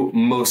went through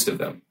most of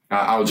them,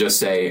 I'll just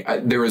say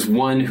there was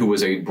one who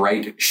was a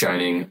bright,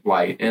 shining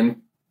light.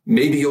 And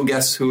maybe you'll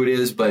guess who it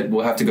is, but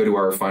we'll have to go to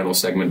our final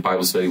segment,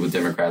 Bible Study with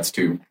Democrats,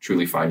 to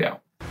truly find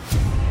out.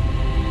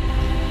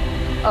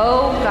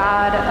 Oh,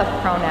 God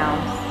of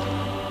pronouns.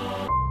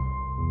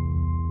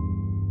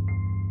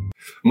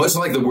 Much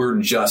like the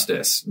word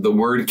justice, the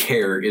word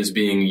care is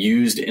being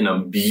used and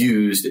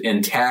abused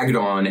and tagged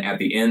on at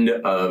the end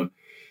of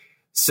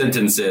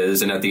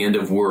sentences and at the end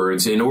of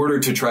words in order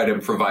to try to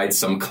provide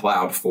some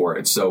clout for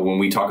it. So when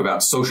we talk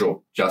about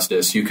social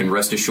justice, you can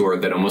rest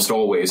assured that almost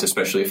always,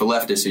 especially if a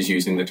leftist is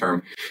using the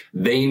term,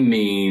 they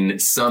mean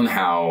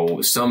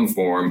somehow some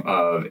form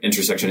of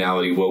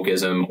intersectionality,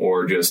 wokeism,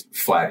 or just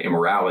flat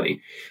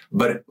immorality.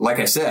 But like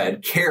I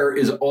said, care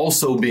is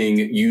also being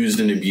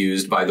used and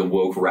abused by the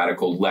woke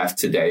radical left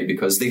today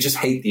because they just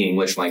hate the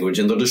English language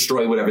and they'll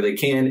destroy whatever they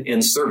can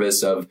in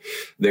service of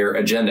their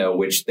agenda,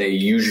 which they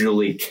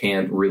usually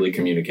can't really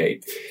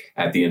communicate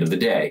at the end of the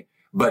day.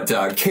 But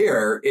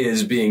care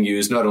is being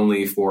used not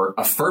only for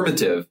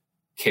affirmative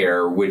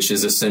care, which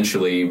is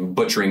essentially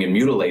butchering and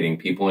mutilating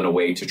people in a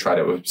way to try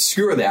to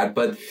obscure that.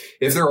 But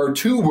if there are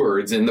two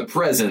words in the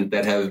present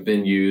that have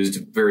been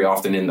used very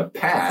often in the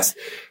past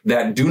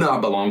that do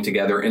not belong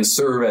together and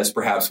serve as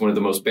perhaps one of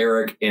the most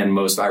barrack and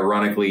most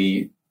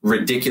ironically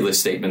ridiculous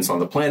statements on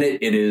the planet,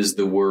 it is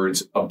the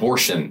words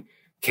abortion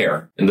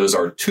care. And those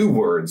are two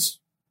words,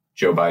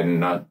 Joe Biden,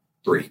 not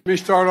three. Let me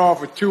start off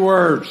with two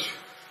words.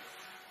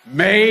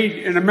 Made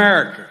in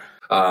America.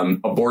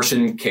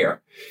 Abortion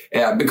care.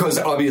 Because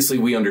obviously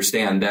we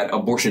understand that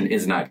abortion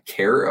is not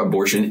care.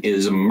 Abortion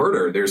is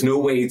murder. There's no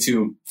way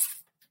to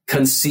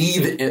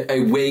conceive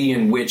a way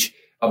in which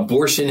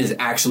abortion is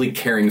actually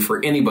caring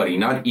for anybody,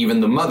 not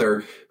even the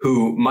mother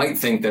who might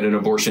think that an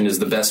abortion is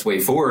the best way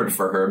forward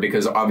for her,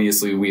 because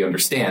obviously we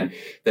understand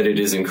that it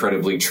is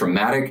incredibly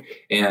traumatic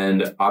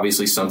and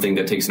obviously something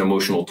that takes an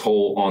emotional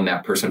toll on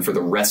that person for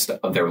the rest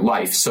of their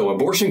life. So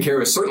abortion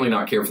care is certainly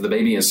not care for the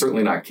baby and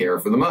certainly not care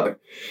for the mother.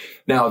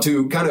 Now,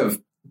 to kind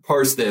of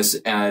parse this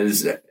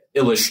as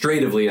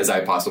illustratively as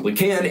I possibly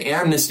can,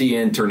 Amnesty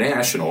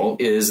International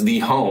is the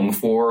home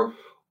for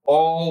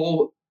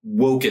all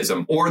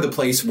wokeism, or the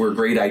place where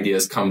great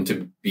ideas come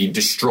to be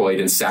destroyed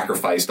and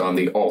sacrificed on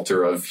the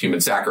altar of human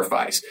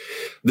sacrifice.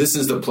 This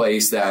is the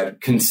place that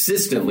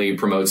consistently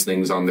promotes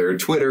things on their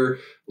Twitter,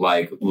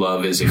 like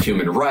love is a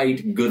human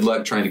right. Good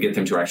luck trying to get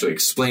them to actually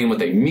explain what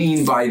they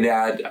mean by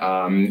that.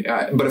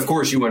 But of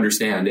course, you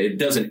understand it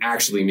doesn't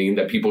actually mean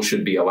that people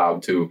should be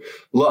allowed to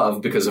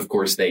love, because of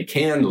course they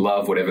can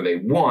love whatever they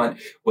want.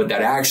 What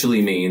that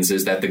actually means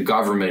is that the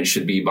government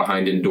should be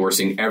behind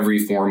endorsing every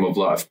form of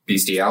love.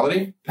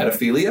 Bestiality,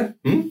 pedophilia.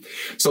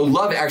 So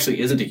love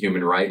actually isn't a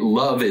human right.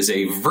 Love is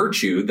a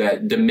virtue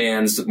that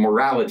demands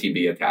morality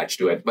be attached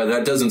to it. But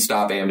that doesn't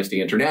stop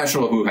Amnesty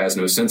International, who has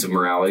no sense of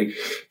morality,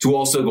 to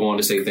also go on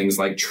to say things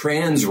like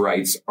trans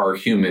rights are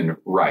human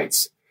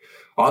rights.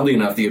 Oddly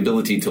enough, the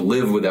ability to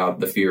live without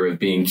the fear of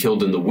being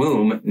killed in the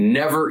womb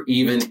never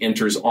even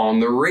enters on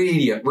the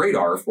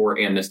radar for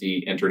Amnesty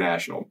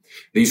International.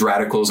 These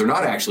radicals are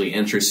not actually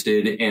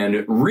interested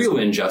in real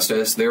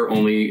injustice. They're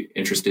only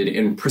interested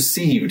in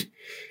perceived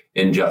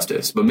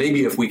injustice. But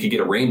maybe if we could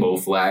get a rainbow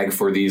flag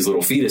for these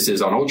little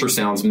fetuses on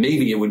ultrasounds,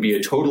 maybe it would be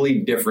a totally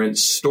different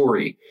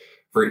story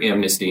for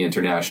Amnesty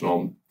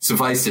International.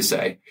 Suffice to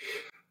say,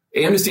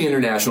 Amnesty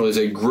International is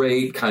a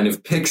great kind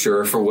of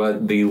picture for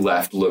what the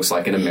left looks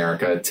like in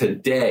America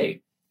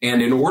today.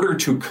 And in order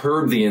to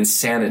curb the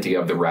insanity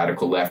of the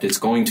radical left, it's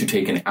going to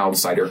take an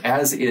outsider,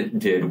 as it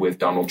did with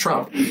Donald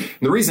Trump. And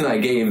the reason I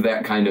gave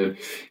that kind of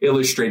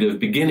illustrative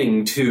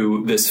beginning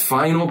to this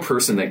final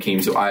person that came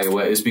to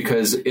Iowa is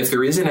because if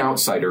there is an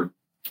outsider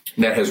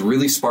that has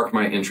really sparked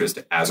my interest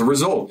as a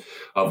result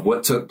of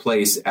what took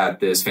place at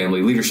this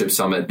Family Leadership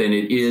Summit, then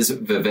it is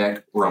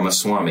Vivek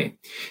Ramaswamy.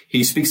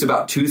 He speaks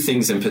about two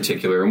things in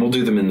particular, and we'll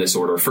do them in this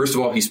order. First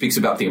of all, he speaks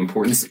about the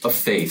importance of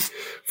faith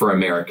for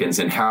Americans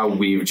and how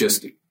we've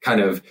just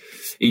kind of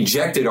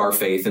ejected our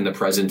faith in the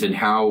present and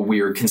how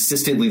we are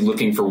consistently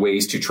looking for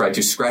ways to try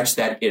to scratch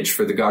that itch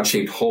for the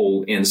God-shaped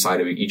hole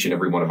inside of each and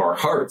every one of our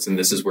hearts. And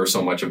this is where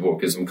so much of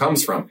wokeism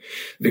comes from,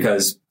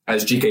 because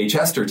as G.K.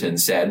 Chesterton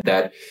said,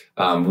 that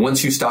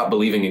once you stop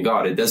believing in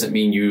God, it doesn't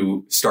mean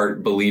you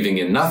start believing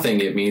in nothing.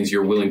 It means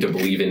you're willing to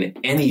believe in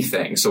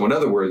anything. So in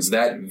other words,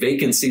 that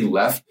vacancy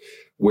left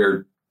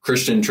where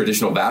Christian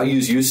traditional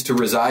values used to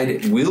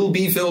reside will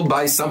be filled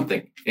by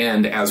something.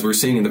 And as we're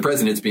seeing in the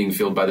present, it's being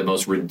filled by the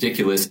most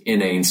ridiculous,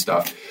 inane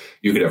stuff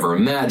you could ever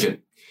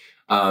imagine.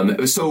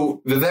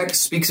 So Vivek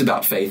speaks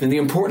about faith and the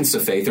importance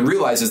of faith and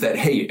realizes that,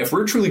 hey, if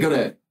we're truly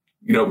going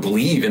to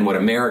believe in what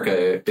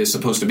America is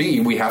supposed to be,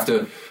 we have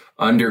to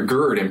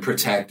undergird and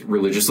protect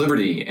religious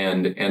liberty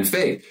and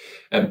faith.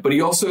 But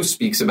he also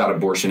speaks about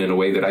abortion in a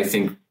way that I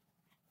think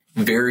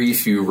very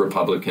few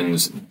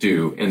Republicans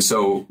do. And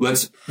so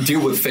let's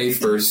deal with faith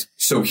first.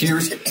 So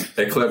here's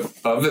a clip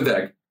of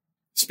Vivek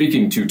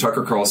speaking to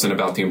Tucker Carlson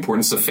about the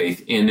importance of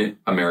faith in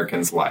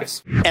Americans'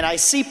 lives. And I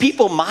see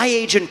people my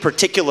age in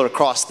particular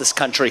across this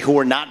country who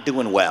are not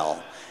doing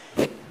well,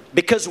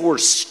 because we're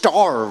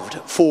starved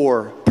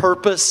for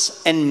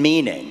purpose and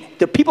meaning.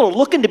 The people are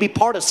looking to be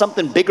part of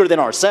something bigger than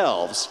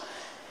ourselves,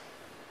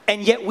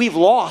 and yet we've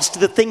lost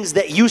the things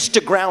that used to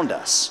ground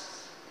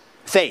us.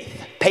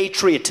 Faith,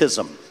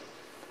 patriotism,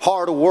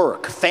 hard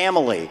work,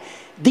 family.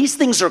 These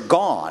things are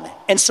gone,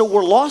 and so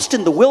we're lost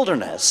in the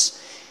wilderness,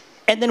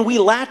 and then we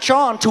latch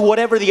on to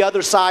whatever the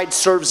other side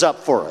serves up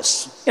for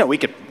us. We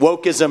could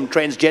wokeism,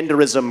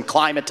 transgenderism,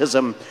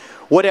 climatism,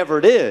 whatever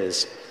it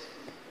is.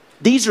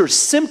 These are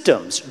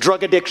symptoms,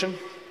 drug addiction,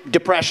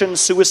 depression,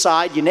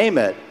 suicide, you name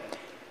it.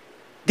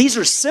 These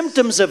are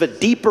symptoms of a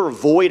deeper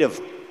void of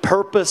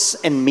purpose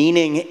and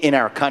meaning in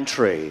our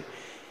country.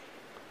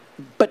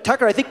 But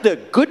Tucker, I think the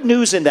good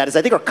news in that is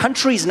I think our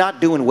country's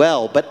not doing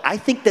well, but I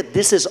think that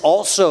this is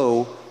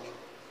also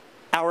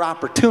our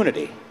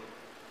opportunity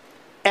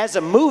as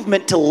a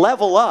movement to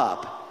level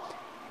up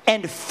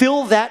and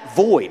fill that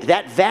void,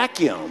 that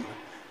vacuum,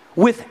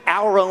 with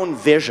our own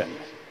vision.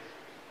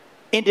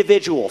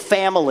 Individual,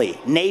 family,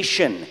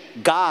 nation,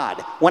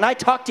 God. When I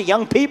talk to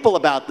young people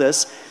about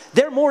this,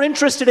 they're more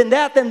interested in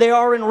that than they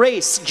are in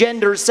race,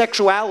 gender,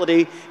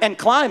 sexuality, and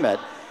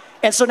climate.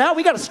 And so now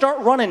we got to start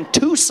running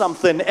to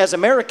something as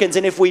Americans,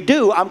 and if we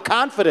do, I'm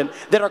confident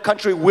that our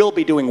country will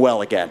be doing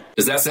well again.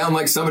 Does that sound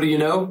like somebody you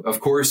know? Of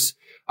course,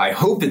 I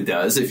hope it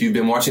does. If you've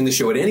been watching the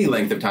show at any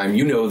length of time,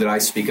 you know that I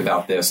speak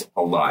about this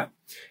a lot.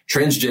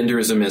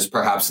 Transgenderism is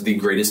perhaps the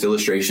greatest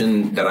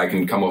illustration that I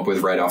can come up with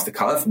right off the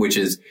cuff, which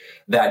is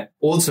that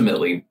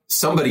ultimately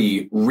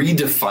somebody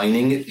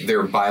redefining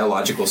their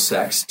biological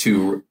sex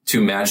to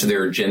match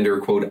their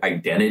gender, quote,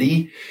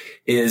 identity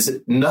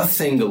is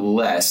nothing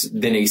less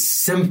than a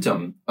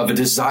symptom of a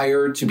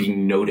desire to be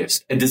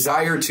noticed, a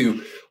desire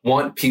to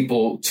want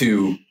people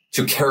to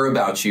care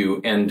about you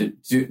and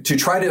to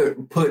try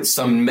to put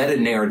some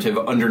meta-narrative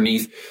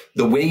underneath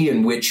the way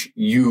in which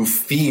you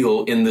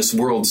feel in this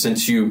world,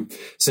 since you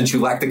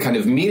lack the kind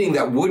of meaning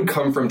that would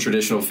come from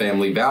traditional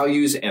family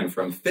values and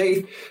from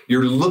faith.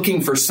 You're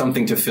looking for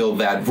something to fill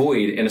that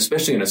void. And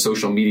especially in a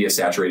social media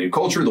saturated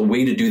culture, the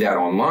way to do that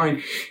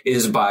online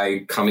is by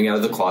coming out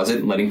of the closet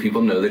and letting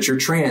people know that you're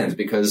trans.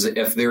 Because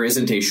if there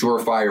isn't a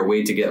surefire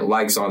way to get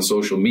likes on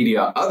social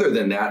media other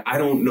than that, I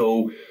don't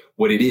know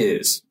what it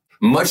is.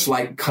 Much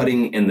like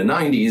cutting in the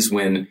 90s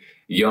when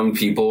young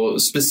people,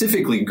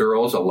 specifically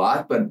girls a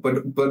lot, but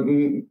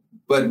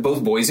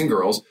both boys and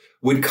girls,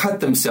 would cut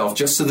themselves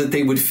just so that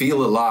they would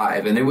feel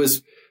alive. And it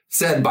was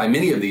said by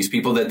many of these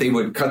people that they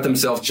would cut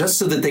themselves just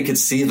so that they could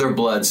see their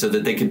blood, so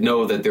that they could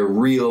know that they're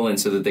real, and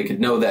so that they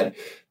could know that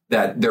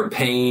their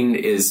pain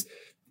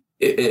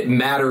it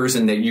matters,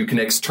 and that you can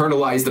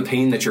externalize the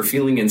pain that you're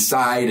feeling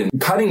inside.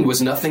 And cutting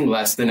was nothing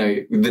less than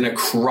a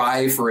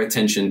cry for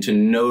attention, to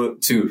know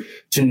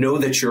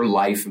that your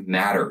life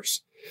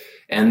matters.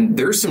 And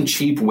there's some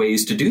cheap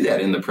ways to do that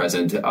in the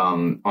present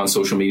on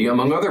social media,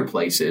 among other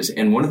places.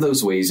 And one of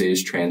those ways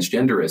is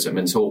transgenderism.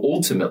 And so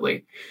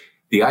ultimately,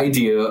 the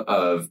idea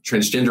of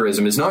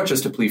transgenderism is not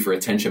just a plea for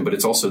attention, but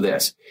it's also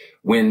this.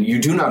 When you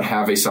do not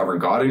have a sovereign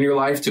God in your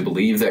life to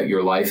believe that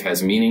your life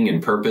has meaning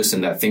and purpose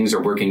and that things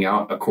are working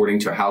out according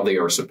to how they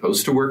are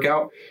supposed to work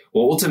out,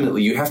 well,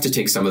 ultimately, you have to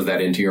take some of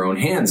that into your own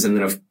hands. And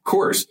then, of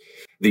course,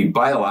 the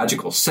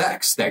biological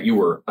sex that you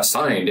were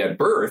assigned at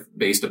birth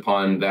based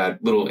upon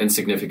that little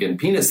insignificant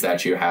penis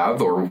that you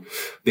have, or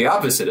the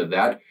opposite of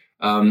that,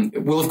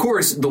 well, of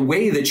course, the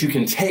way that you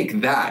can take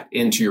that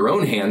into your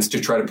own hands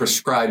to try to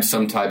prescribe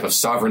some type of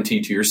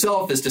sovereignty to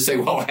yourself is to say,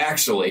 well,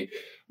 actually,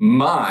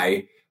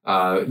 my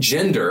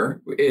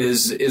gender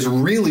is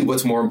really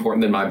what's more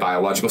important than my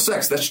biological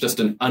sex. That's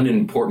just an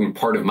unimportant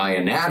part of my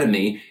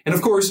anatomy. And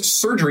of course,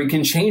 surgery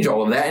can change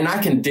all of that, and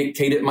I can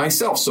dictate it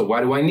myself. So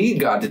why do I need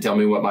God to tell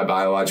me what my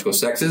biological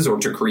sex is, or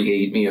to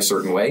create me a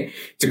certain way,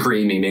 to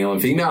create me male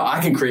and female? I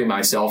can create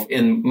myself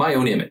in my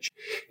own image,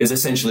 is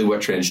essentially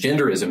what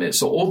transgenderism is.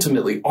 So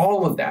ultimately,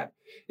 all of that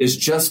is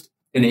just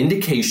an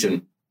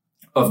indication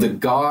of the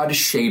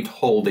God-shaped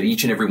hole that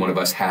each and every one of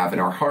us have in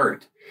our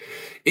heart.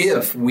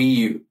 If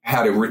we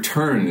had a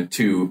return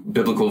to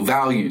biblical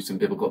values and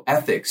biblical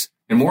ethics,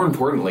 and more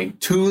importantly,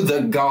 to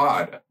the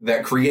God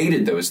that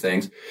created those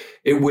things,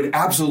 it would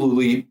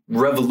absolutely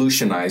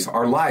revolutionize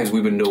our lives.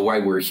 We would know why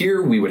we're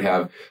here. We would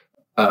have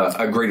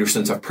a greater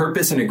sense of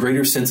purpose and a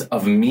greater sense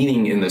of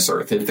meaning in this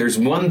earth. If there's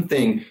one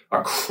thing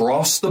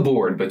across the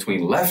board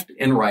between left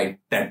and right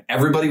that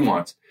everybody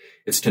wants,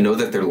 it's to know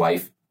that their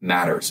life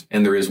matters.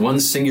 And there is one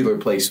singular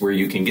place where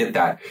you can get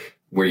that,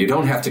 where you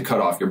don't have to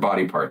cut off your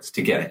body parts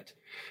to get it.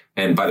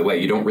 And by the way,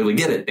 you don't really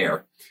get it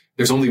there.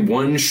 There's only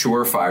one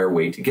surefire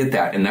way to get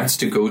that, and that's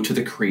to go to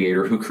the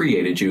Creator who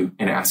created you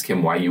and ask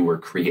him why you were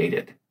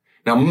created.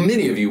 Now,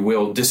 many of you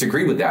will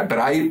disagree with that, but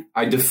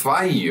I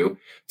defy you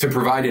to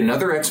provide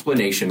another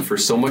explanation for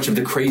so much of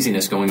the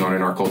craziness going on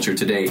in our culture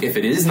today, if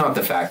it is not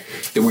the fact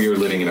that we are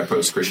living in a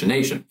post-Christian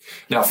nation.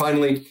 Now,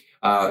 finally,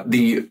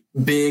 the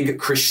big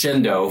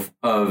crescendo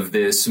of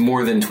this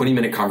more than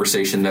 20-minute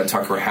conversation that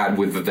Tucker had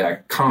with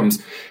Vivek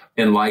comes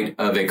in light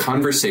of a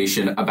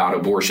conversation about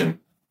abortion.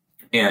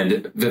 And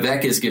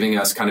Vivek is giving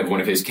us kind of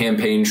one of his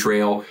campaign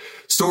trail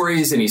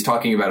stories, and he's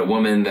talking about a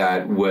woman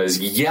that was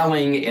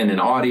yelling in an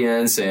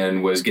audience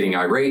and was getting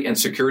irate, and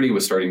security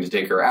was starting to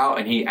take her out.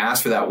 And he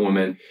asked for that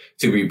woman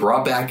to be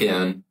brought back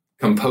in,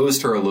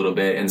 composed her a little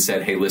bit, and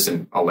said, hey,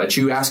 listen, I'll let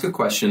you ask a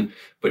question,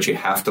 but you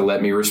have to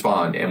let me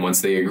respond. And once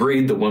they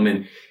agreed, the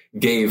woman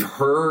gave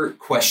her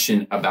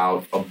question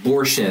about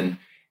abortion.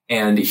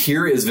 And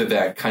here is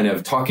Vivek kind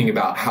of talking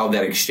about how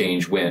that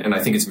exchange went. And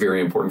I think it's very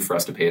important for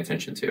us to pay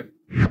attention to.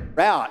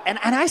 out. And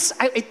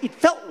it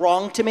felt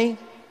wrong to me,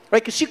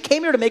 right? Because she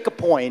came here to make a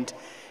point.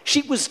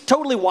 She was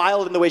totally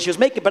wild in the way she was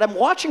making it, but I'm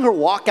watching her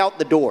walk out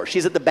the door.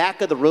 She's at the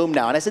back of the room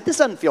now, and I said, this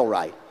doesn't feel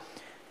right.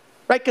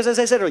 Right? Because as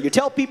I said earlier, you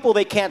tell people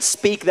they can't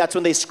speak, that's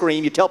when they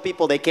scream. You tell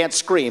people they can't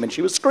scream, and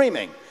she was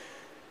screaming.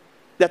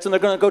 That's when they're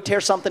going to go tear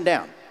something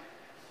down.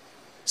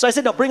 So I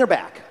said, no, bring her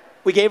back.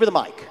 We gave her the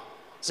mic.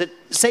 I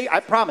said,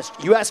 I promise,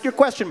 you ask your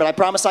question, but I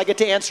promise I get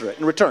to answer it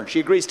in return. She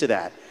agrees to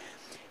that.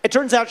 It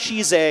turns out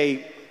she's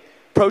a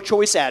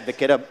pro-choice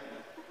advocate, a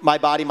my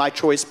body, my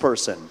choice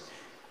person.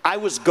 I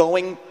was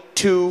going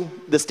to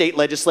the state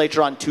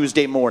legislature on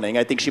Tuesday morning.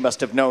 I think she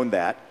must have known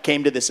that.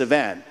 Came to this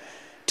event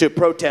to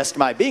protest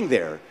my being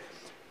there.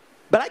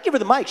 But I give her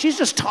the mic. She's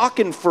just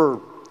talking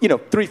for,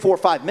 3, 4,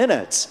 5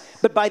 minutes.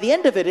 But by the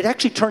end of it, it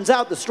actually turns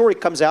out, the story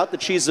comes out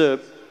that she's a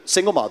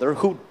single mother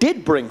who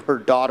did bring her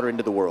daughter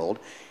into the world.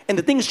 And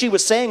the things she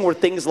was saying were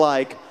things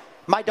like,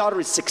 my daughter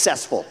is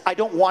successful. I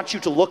don't want you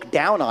to look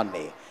down on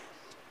me.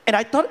 And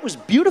I thought it was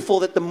beautiful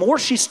that the more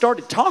she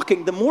started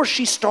talking, the more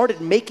she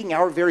started making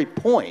our very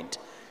point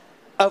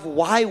of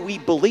why we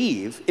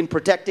believe in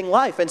protecting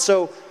life. And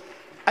so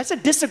I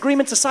said,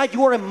 disagreements aside,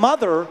 you are a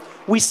mother.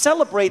 We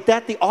celebrate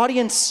that. The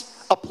audience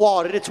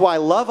applauded. It's why I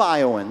love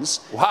Iowans.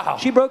 Wow.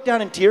 She broke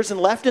down in tears and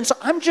left. And so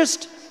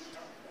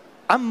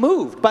I'm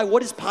moved by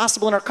what is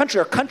possible in our country.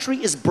 Our country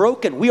is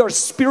broken. We are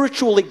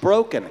spiritually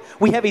broken.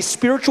 We have a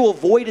spiritual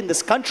void in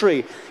this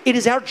country. It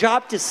is our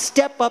job to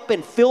step up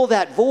and fill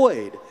that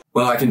void.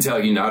 Well, I can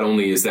tell you, not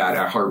only is that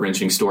a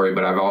heart-wrenching story,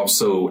 but I've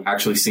also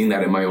actually seen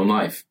that in my own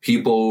life.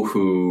 People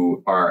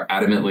who are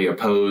adamantly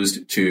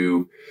opposed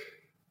to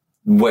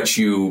what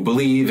you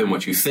believe and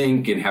what you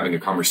think, and having a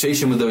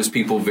conversation with those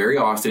people, very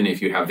often,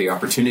 if you have the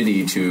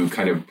opportunity to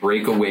kind of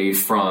break away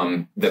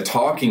from the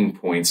talking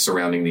points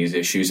surrounding these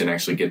issues and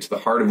actually get to the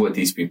heart of what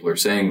these people are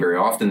saying, very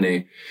often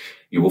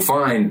you will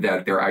find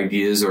that their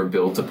ideas are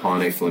built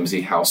upon a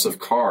flimsy house of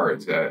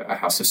cards, a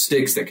house of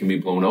sticks that can be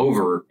blown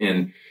over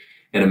in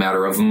a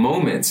matter of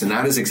moments. And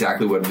that is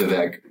exactly what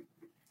Vivek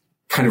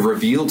kind of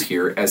revealed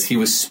here as he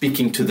was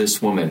speaking to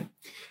this woman.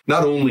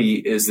 Not only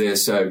is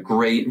this a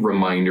great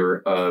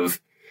reminder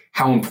of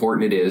how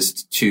important it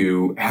is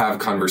to have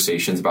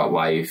conversations about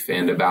life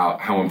and about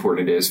how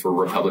important it is for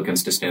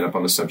Republicans to stand up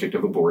on the subject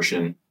of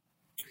abortion,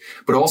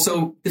 but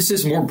also this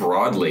is more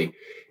broadly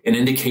an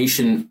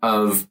indication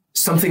of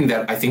something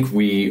that I think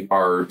we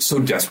are so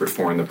desperate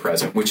for in the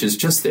present, which is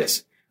just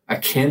this: a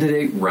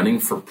candidate running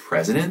for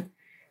president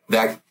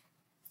that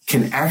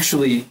can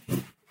actually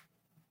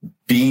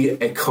be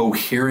a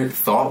coherent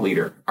thought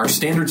leader. Our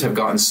standards have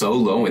gotten so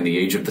low in the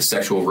age of the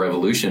sexual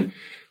revolution,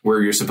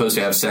 where you're supposed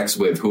to have sex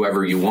with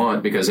whoever you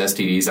want because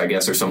STDs, I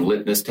guess, are some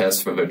litmus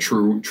test of a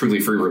truly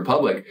free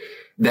republic,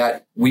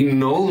 that we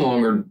no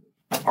longer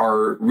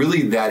are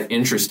really that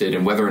interested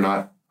in whether or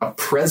not a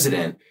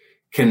president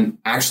can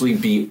actually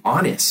be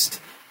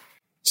honest.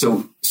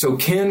 So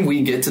can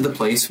we get to the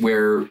place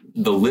where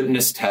the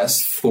litmus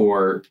test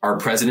for our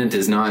president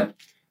is not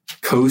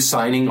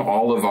co-signing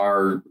all of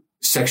our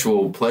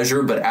sexual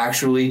pleasure, but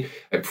actually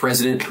a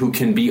president who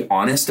can be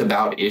honest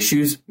about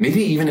issues,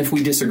 maybe even if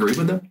we disagree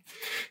with them?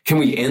 Can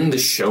we end the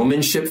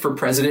showmanship for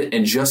president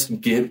and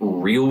just get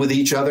real with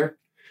each other?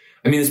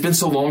 I mean, it's been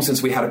so long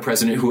since we had a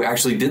president who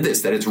actually did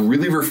this that it's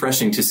really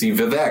refreshing to see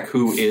Vivek,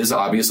 who is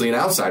obviously an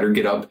outsider,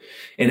 get up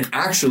and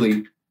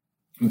actually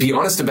be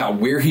honest about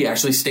where he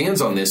actually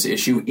stands on this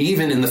issue,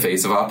 even in the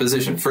face of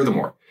opposition.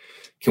 Furthermore,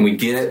 can we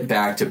get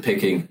back to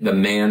picking the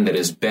man that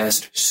is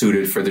best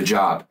suited for the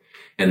job?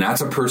 And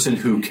that's a person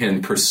who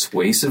can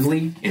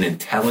persuasively and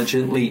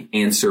intelligently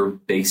answer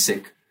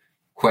basic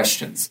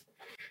questions.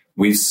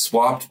 We've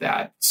swapped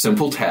that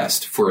simple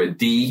test for a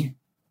D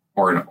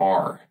or an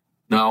R.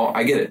 Now,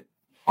 I get it.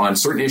 On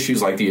certain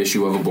issues like the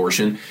issue of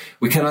abortion,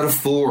 we cannot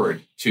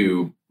afford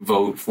to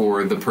vote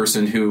for the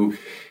person who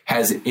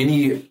has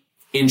any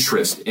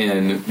interest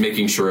in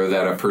making sure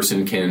that a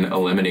person can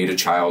eliminate a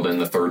child in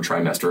the third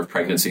trimester of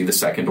pregnancy, the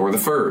second or the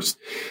first.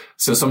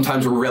 So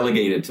sometimes we're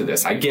relegated to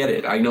this. I get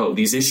it. I know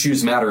these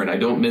issues matter, and I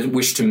don't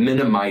wish to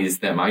minimize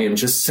them. I am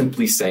just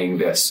simply saying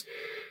this,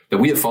 that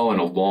we have fallen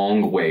a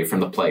long way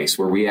from the place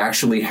where we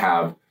actually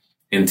have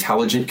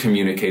intelligent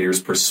communicators,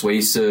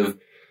 persuasive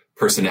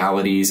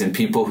personalities, and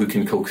people who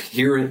can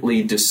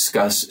coherently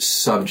discuss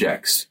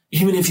subjects,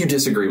 even if you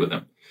disagree with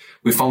them.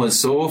 We've fallen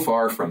so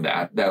far from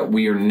that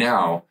we are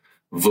now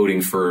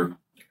voting for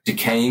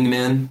decaying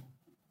men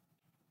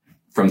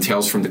from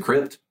Tales from the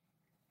Crypt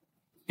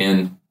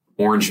and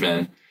orange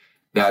men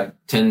that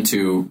tend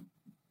to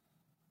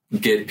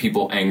get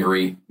people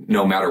angry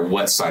no matter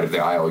what side of the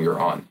aisle you're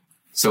on.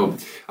 So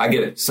I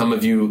get it. Some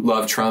of you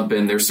love Trump,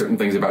 and there's certain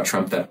things about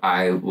Trump that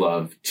I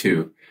love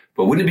too.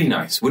 But wouldn't it be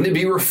nice? Wouldn't it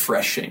be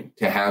refreshing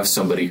to have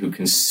somebody who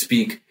can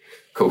speak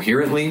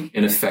coherently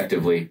and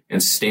effectively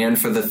and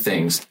stand for the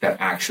things that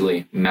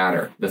actually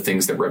matter, the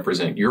things that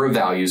represent your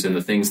values and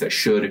the things that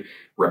should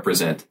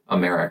represent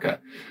America.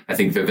 I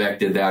think Vivek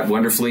did that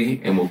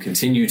wonderfully, and we'll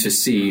continue to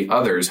see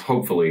others,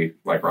 hopefully,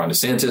 like Ron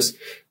DeSantis,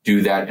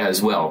 do that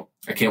as well.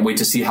 I can't wait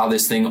to see how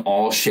this thing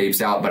all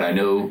shapes out, but I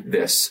know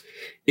this.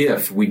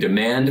 If we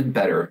demand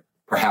better,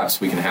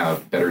 perhaps we can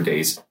have better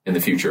days in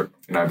the future.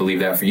 And I believe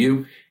that for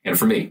you and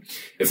for me.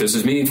 If this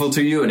was meaningful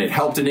to you and it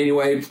helped in any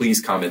way,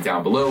 please comment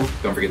down below.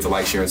 Don't forget to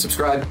like, share, and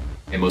subscribe.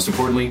 And most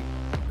importantly,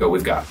 go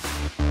with God.